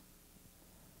towards.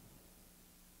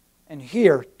 And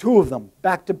here, 2 of them,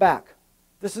 back to back.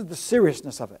 This is the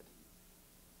seriousness of it.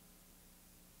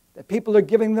 That people are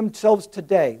giving themselves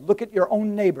today. Look at your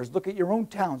own neighbors. Look at your own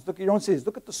towns. Look at your own cities.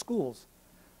 Look at the schools.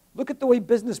 Look at the way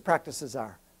business practices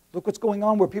are. Look what's going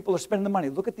on where people are spending the money.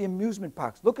 Look at the amusement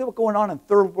parks. Look at what's going on in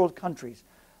third world countries.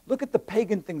 Look at the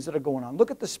pagan things that are going on. Look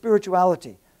at the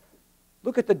spirituality.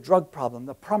 Look at the drug problem,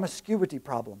 the promiscuity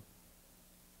problem.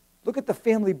 Look at the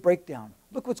family breakdown.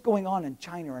 Look what's going on in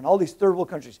China and all these third world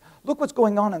countries. Look what's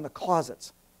going on in the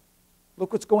closets.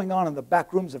 Look what's going on in the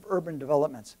back rooms of urban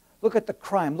developments. Look at the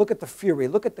crime. Look at the fury.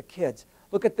 Look at the kids.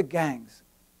 Look at the gangs.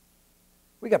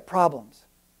 We got problems.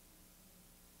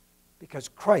 Because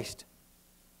Christ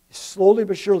is slowly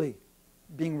but surely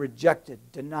being rejected,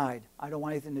 denied. I don't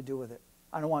want anything to do with it.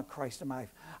 I don't want Christ in my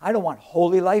life. I don't want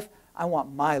holy life. I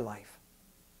want my life.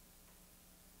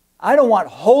 I don't want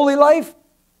holy life.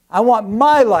 I want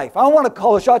my life. I want to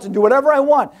call the shots and do whatever I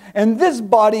want. And this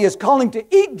body is calling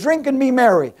to eat, drink, and be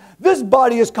merry. This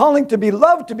body is calling to be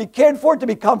loved, to be cared for, to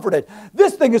be comforted.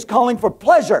 This thing is calling for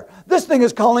pleasure. This thing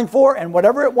is calling for, and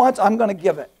whatever it wants, I'm going to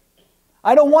give it.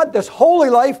 I don't want this holy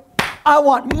life. I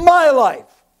want my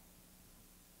life.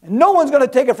 And no one's going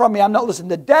to take it from me. I'm not listening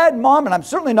to Dad, Mom, and I'm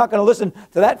certainly not going to listen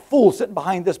to that fool sitting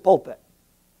behind this pulpit.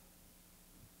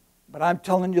 But I'm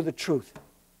telling you the truth.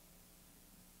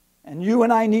 And you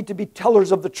and I need to be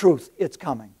tellers of the truth. It's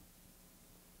coming.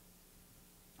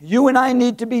 You and I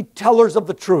need to be tellers of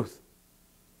the truth.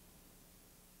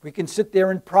 We can sit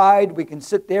there in pride. We can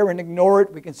sit there and ignore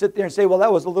it. We can sit there and say, well,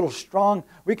 that was a little strong.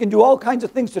 We can do all kinds of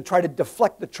things to try to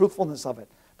deflect the truthfulness of it.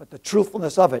 But the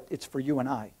truthfulness of it, it's for you and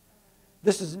I.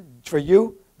 This isn't for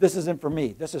you. This isn't for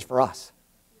me. This is for us.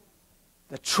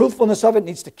 The truthfulness of it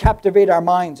needs to captivate our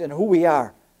minds and who we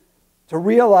are. To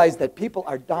realize that people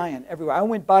are dying everywhere. I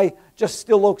went by just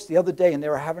Still Oaks the other day and they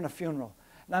were having a funeral.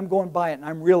 And I'm going by it and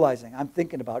I'm realizing, I'm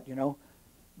thinking about,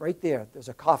 right there, there's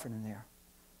a coffin in there.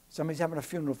 Somebody's having a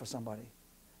funeral for somebody.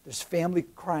 There's family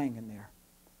crying in there.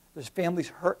 There's families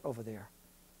hurt over there.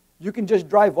 You can just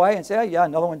drive by and say, oh yeah,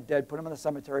 another one's dead. Put him in the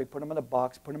cemetery, put him in a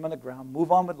box, put him on the ground,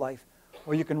 move on with life.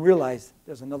 Or you can realize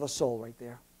there's another soul right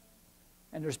there.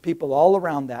 And there's people all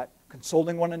around that,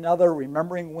 consoling one another,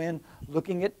 remembering when,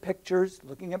 looking at pictures,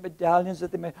 looking at medallions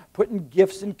that they made, putting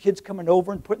gifts and kids coming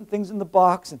over and putting things in the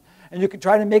box. And you can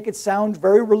try to make it sound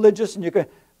very religious,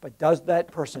 but does that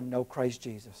person know Christ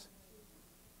Jesus?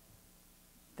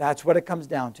 That's what it comes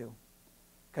down to.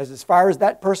 Because as far as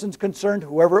that person's concerned,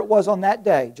 whoever it was on that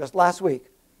day, just last week,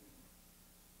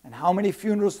 and how many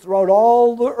funerals throughout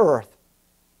all the earth,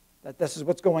 that this is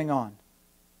what's going on.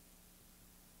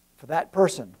 For that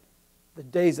person, the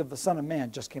days of the Son of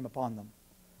Man just came upon them.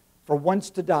 For once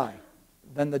to die,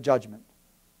 then the judgment.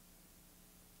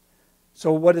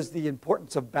 So what is the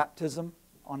importance of baptism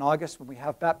on August when we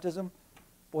have baptism?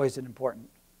 Boy, is it important.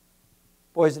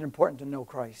 Boy, is it important to know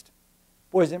Christ.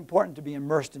 Boy, is it important to be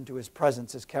immersed into His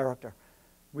presence, His character.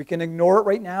 We can ignore it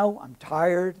right now. I'm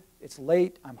tired. It's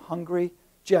late. I'm hungry.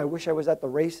 Gee, I wish I was at the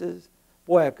races.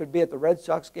 Boy, I could be at the Red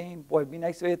Sox game. Boy, it'd be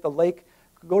nice to be at the lake.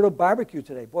 Could go to a barbecue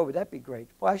today. Boy, would that be great.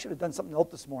 Boy, I should have done something else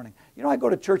this morning. You know, I go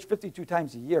to church 52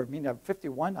 times a year. I mean, I'm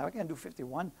 51. I can't do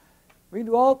 51. We can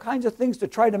do all kinds of things to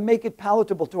try to make it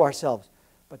palatable to ourselves.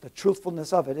 But the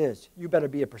truthfulness of it is, you better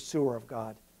be a pursuer of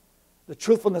God. The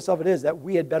truthfulness of it is that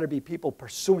we had better be people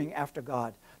pursuing after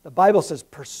God. The Bible says,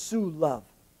 pursue love.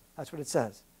 That's what it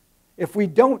says. If we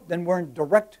don't, then we're in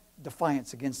direct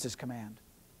defiance against His command.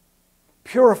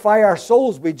 Purify our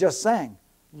souls, we just sang.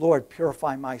 Lord,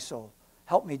 purify my soul.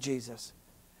 Help me, Jesus.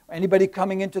 Anybody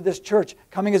coming into this church,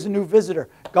 coming as a new visitor,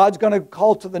 God's going to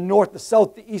call to the north, the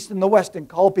south, the east, and the west and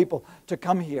call people to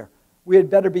come here. We had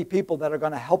better be people that are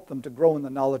going to help them to grow in the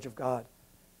knowledge of God.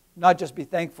 Not just be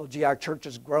thankful, gee, our church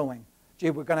is growing.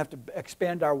 Gee, we're going to have to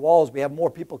expand our walls. We have more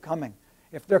people coming.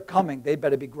 If they're coming, they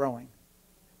better be growing.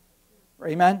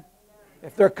 Amen?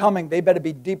 If they're coming, they better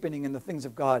be deepening in the things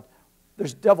of God.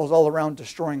 There's devils all around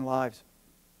destroying lives.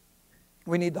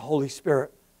 We need the Holy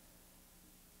Spirit.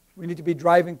 We need to be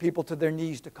driving people to their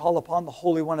knees to call upon the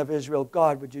Holy One of Israel.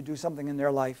 God, would you do something in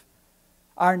their life?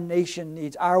 Our nation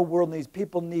needs, our world needs,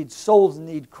 people need, souls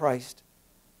need Christ.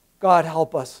 God,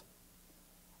 help us.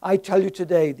 I tell you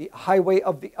today, the highway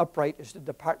of the upright is to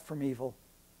depart from evil.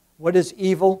 What is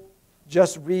evil?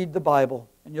 Just read the Bible,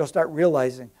 and you'll start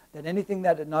realizing that anything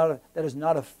that is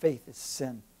not of faith is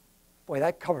sin. Boy,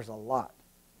 that covers a lot.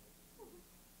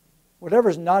 Whatever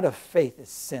is not of faith is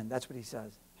sin. That's what he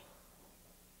says.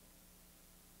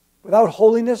 Without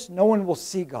holiness, no one will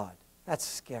see God. That's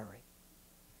scary.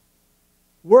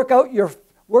 Work out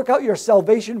your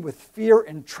salvation with fear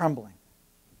and trembling.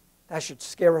 That should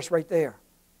scare us right there.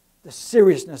 The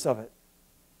seriousness of it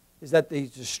is that they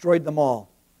destroyed them all.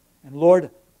 And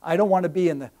Lord, I don't want to be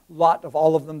in the lot of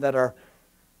all of them that are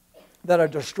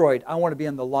destroyed. I want to be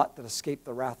in the lot that escaped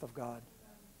the wrath of God.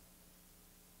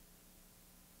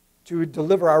 To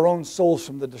deliver our own souls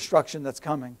from the destruction that's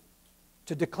coming.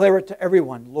 To declare it to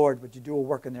everyone, Lord, would you do a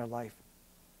work in their life?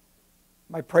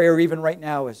 My prayer even right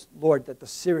now is, Lord, that the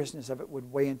seriousness of it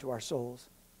would weigh into our souls.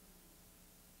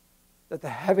 That the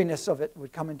heaviness of it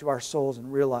would come into our souls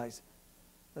and realize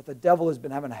that the devil has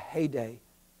been having a heyday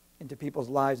into people's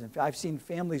lives. And I've seen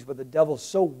families where the devil's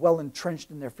so well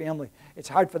entrenched in their family, it's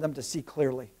hard for them to see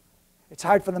clearly. It's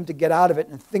hard for them to get out of it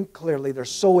and think clearly. They're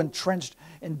so entrenched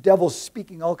in devils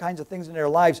speaking all kinds of things in their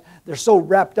lives. They're so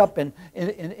wrapped up in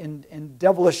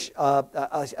devilish,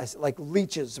 like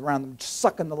leeches around them,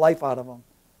 sucking the life out of them.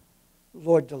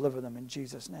 Lord, deliver them in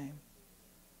Jesus' name.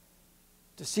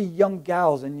 To see young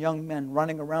gals and young men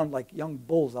running around like young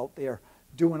bulls out there,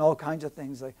 doing all kinds of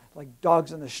things, like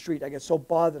dogs in the street. I get so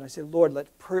bothered. I say, Lord, let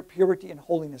purity and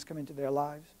holiness come into their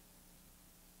lives.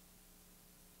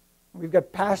 We've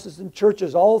got pastors and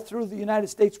churches all through the United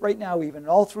States right now, even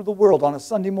all through the world on a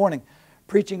Sunday morning,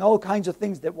 preaching all kinds of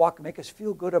things that make us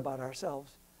feel good about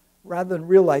ourselves, rather than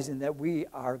realizing that we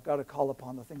are got to call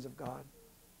upon the things of God.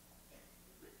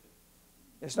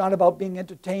 It's not about being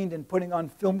entertained and putting on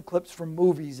film clips from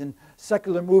movies and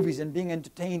secular movies and being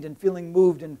entertained and feeling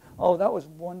moved and, oh, that was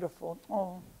wonderful.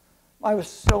 Oh, I was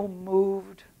so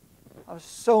moved. I was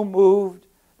so moved.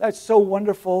 That's so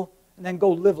wonderful. And then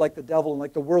go live like the devil and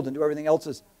like the world and do everything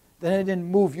else. Then it didn't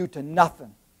move you to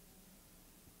nothing.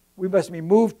 We must be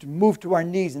moved to our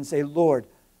knees and say, Lord,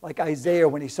 like Isaiah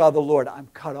when he saw the Lord, I'm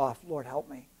cut off. Lord, help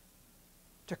me.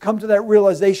 To come to that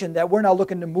realization that we're not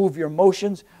looking to move your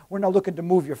emotions. We're not looking to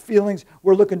move your feelings.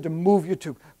 We're looking to move you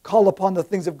to call upon the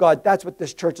things of God. That's what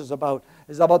this church is about.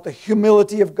 It's about the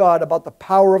humility of God, about the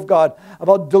power of God,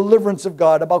 about deliverance of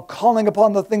God, about calling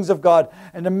upon the things of God,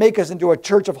 and to make us into a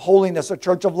church of holiness, a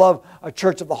church of love, a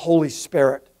church of the Holy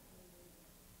Spirit.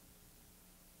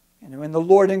 And when the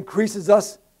Lord increases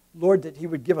us, Lord, that He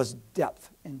would give us depth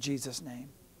in Jesus' name.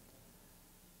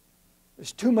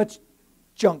 There's too much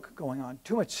junk going on,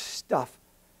 too much stuff,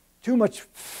 too much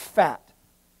fat,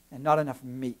 and not enough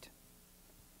meat.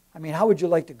 I mean, how would you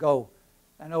like to go?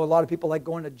 I know a lot of people like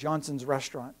going to Johnson's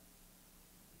restaurant.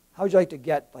 How would you like to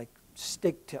get, like,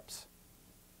 steak tips?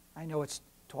 I know it's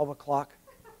 12 o'clock.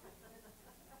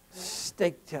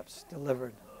 Steak tips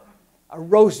delivered. A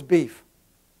roast beef.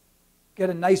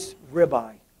 Get a nice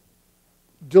ribeye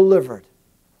delivered.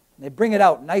 And they bring it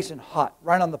out nice and hot,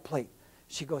 right on the plate.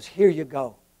 She goes, here you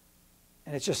go.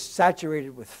 And it's just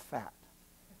saturated with fat.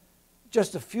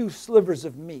 Just a few slivers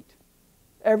of meat.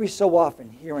 Every so often,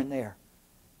 here and there.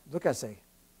 Look, I say,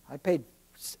 I paid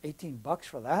 $18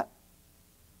 for that?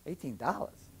 $18.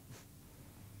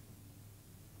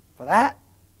 For that?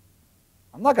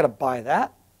 I'm not going to buy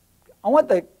that.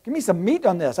 Give me some meat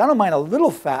on this. I don't mind a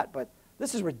little fat, but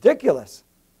this is ridiculous.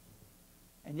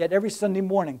 And yet every Sunday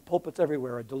morning, pulpits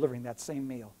everywhere are delivering that same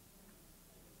meal.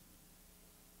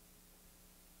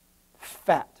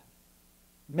 fat,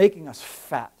 making us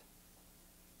fat,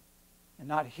 and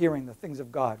not hearing the things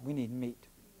of God. We need meat.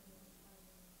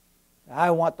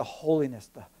 I want the holiness,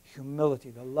 the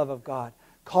humility, the love of God,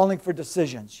 calling for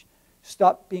decisions.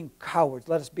 Stop being cowards.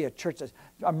 Let us be a church that,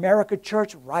 America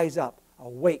church, rise up,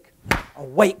 awake,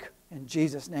 awake in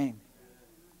Jesus' name.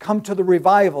 Come to the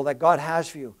revival that God has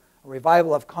for you, a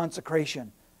revival of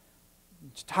consecration.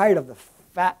 It's tired of the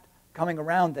fat coming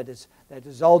around that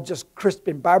is all just crisp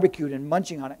and barbecued and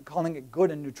munching on it and calling it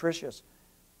good and nutritious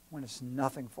when it's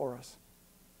nothing for us.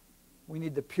 We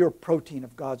need the pure protein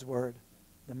of God's Word,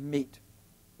 the meat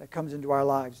that comes into our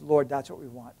lives. Lord, that's what we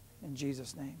want in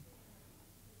Jesus' name.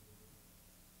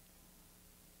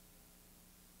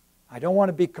 I don't want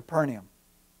to be Capernaum.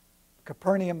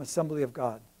 Capernaum Assembly of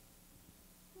God,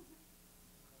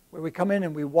 where we come in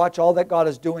and we watch all that God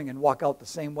is doing and walk out the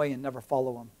same way and never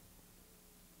follow Him.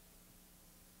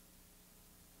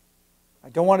 I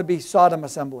don't want to be Sodom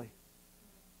Assembly.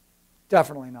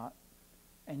 Definitely not.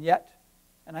 And yet,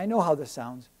 and I know how this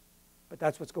sounds, but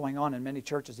that's what's going on in many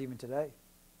churches even today.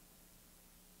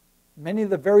 Many of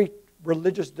the very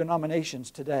religious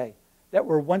denominations today that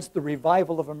were once the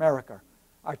revival of America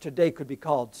are today could be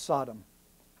called Sodom.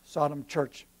 Sodom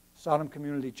Church, Sodom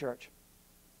Community Church.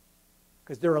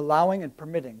 Because they're allowing and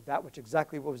permitting that which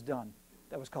exactly what was done,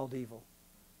 that was called evil,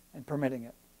 and permitting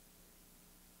it.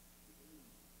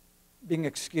 Being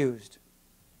excused.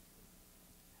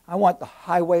 I want the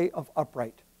highway of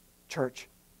upright church.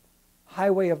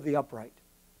 Highway of the upright.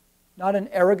 Not in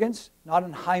arrogance, not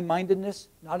in high-mindedness,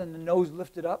 not in the nose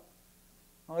lifted up.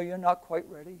 Oh, you're not quite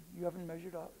ready. You haven't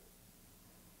measured up.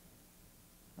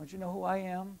 Don't you know who I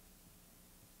am?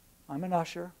 I'm an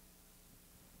usher.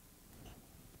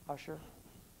 Usher.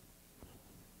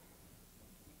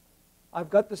 I've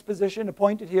got this position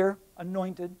appointed here,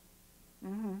 anointed.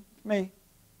 It's me.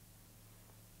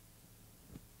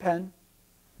 Pen,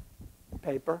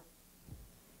 paper.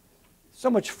 So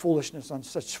much foolishness on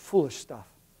such foolish stuff.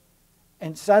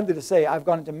 And sadly to say, I've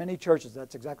gone into many churches.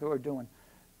 That's exactly what we're doing.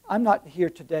 I'm not here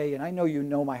today, and I know you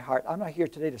know my heart. I'm not here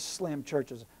today to slam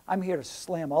churches. I'm here to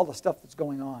slam all the stuff that's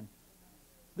going on.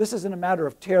 This isn't a matter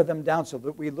of tear them down so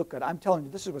that we look at it. I'm telling you,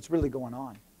 this is what's really going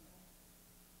on.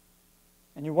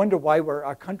 And you wonder why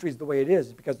our country's the way it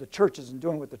is, because the church isn't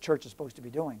doing what the church is supposed to be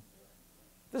doing.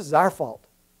 This is our fault.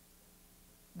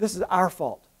 This is our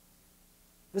fault.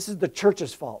 This is the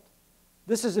church's fault.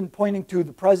 This isn't pointing to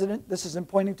the president. This isn't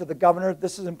pointing to the governor.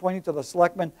 This isn't pointing to the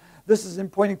selectmen. This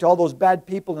isn't pointing to all those bad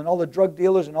people and all the drug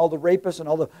dealers and all the rapists and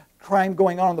all the crime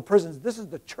going on in the prisons. This is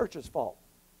the church's fault.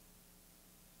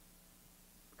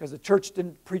 Because the church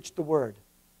didn't preach the word.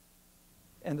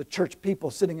 And the church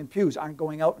people sitting in pews aren't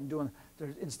going out and doing,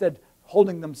 they're instead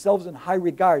holding themselves in high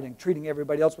regard and treating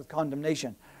everybody else with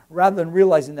condemnation, rather than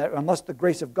realizing that unless the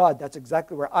grace of God, that's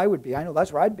exactly where I would be. I know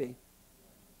that's where I'd be.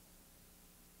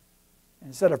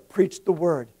 Instead of preach the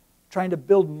word, trying to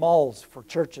build malls for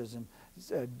churches and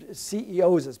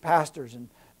CEOs as pastors and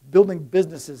building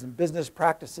businesses and business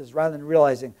practices, rather than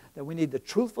realizing that we need the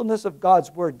truthfulness of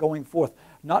God's word going forth,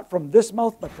 not from this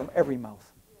mouth, but from every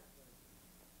mouth.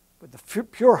 With the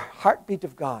pure heartbeat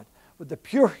of God, with the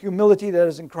pure humility that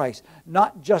is in Christ,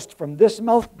 not just from this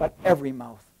mouth, but every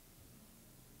mouth.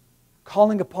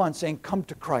 Calling upon, saying, come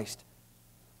to Christ.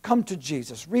 Come to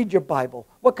Jesus. Read your Bible.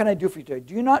 What can I do for you today?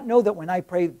 Do you not know that when I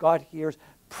pray, God hears?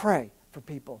 Pray for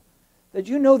people. That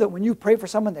you know that when you pray for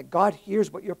someone, that God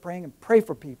hears what you're praying, and pray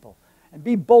for people. And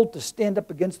be bold to stand up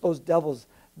against those devils.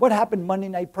 What happened Monday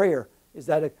night prayer is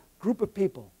that a group of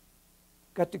people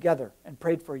got together and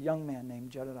prayed for a young man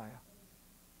named Jedediah.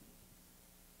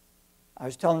 I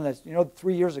was telling this,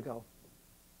 3 years ago,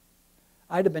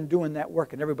 I'd have been doing that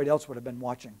work and everybody else would have been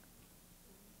watching.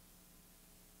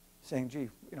 Saying, gee,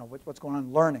 what's going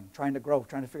on? Learning, trying to grow,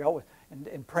 trying to figure out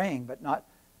and praying, but not.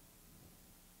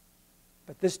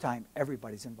 But this time,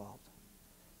 everybody's involved.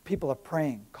 People are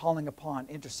praying, calling upon,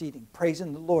 interceding,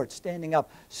 praising the Lord, standing up,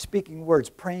 speaking words,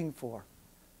 praying for.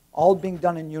 All being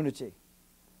done in unity.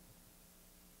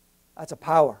 That's a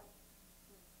power.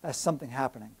 That's something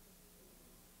happening.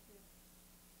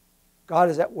 God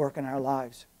is at work in our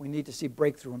lives. We need to see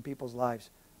breakthrough in people's lives,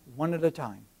 one at a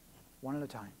time, one at a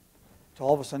time. Till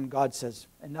all of a sudden God says,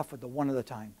 enough with the one at a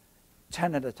time,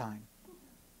 10 at a time,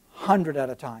 100 at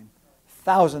a time,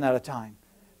 1,000 at a time.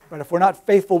 But if we're not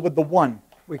faithful with the one,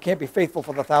 we can't be faithful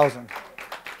for the 1,000.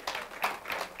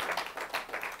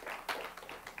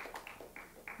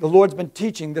 The Lord's been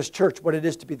teaching this church what it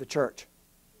is to be the church.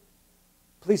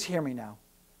 Please hear me now.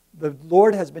 The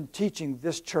Lord has been teaching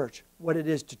this church what it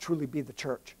is to truly be the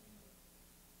church.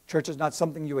 Church is not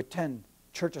something you attend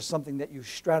Church is something that you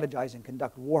strategize and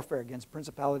conduct warfare against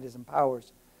principalities and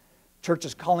powers. Church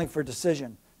is calling for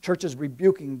decision. Church is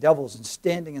rebuking devils and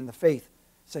standing in the faith,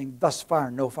 saying, thus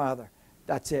far, no farther.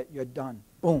 That's it. You're done.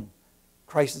 Boom.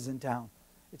 Christ is in town.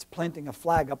 It's planting a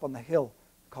flag up on the hill,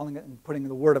 calling it and putting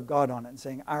the word of God on it and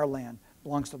saying, our land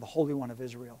belongs to the Holy One of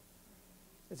Israel.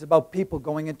 It's about people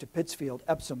going into Pittsfield,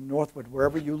 Epsom, Northwood,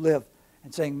 wherever you live,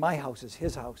 and saying, my house is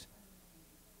his house.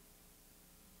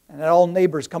 And that all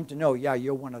neighbors come to know, yeah,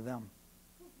 you're one of them.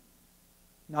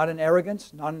 Not in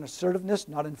arrogance, not in assertiveness,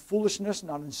 not in foolishness,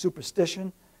 not in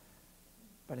superstition,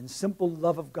 but in simple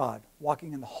love of God,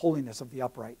 walking in the holiness of the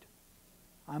upright.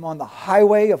 I'm on the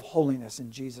highway of holiness in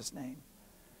Jesus' name.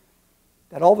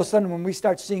 That all of a sudden when we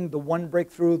start seeing the one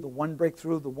breakthrough, the one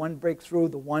breakthrough, the one breakthrough,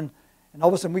 the one, and all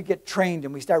of a sudden we get trained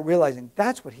and we start realizing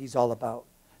that's what he's all about.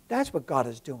 That's what God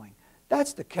is doing.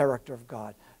 That's the character of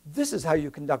God. This is how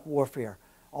you conduct warfare.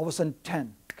 All of a sudden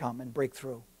 10 come and break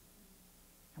through.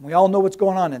 And we all know what's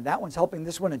going on, and that one's helping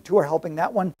this one, and 2 are helping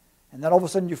that one. And then all of a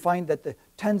sudden you find that the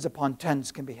 10s upon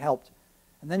 10s can be helped.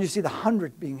 And then you see the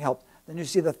 100 being helped. Then you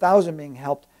see the 1,000 being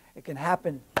helped. It can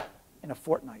happen in a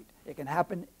fortnight. It can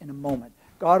happen in a moment.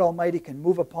 God Almighty can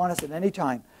move upon us at any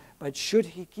time. But should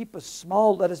he keep us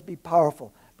small, let us be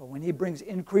powerful. But when he brings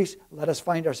increase, let us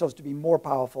find ourselves to be more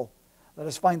powerful. Let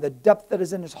us find the depth that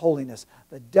is in his holiness,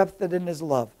 the depth that is in his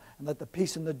love, and let the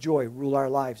peace and the joy rule our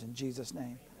lives in Jesus'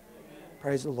 name. Amen.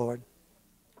 Praise the Lord.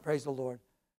 Praise the Lord.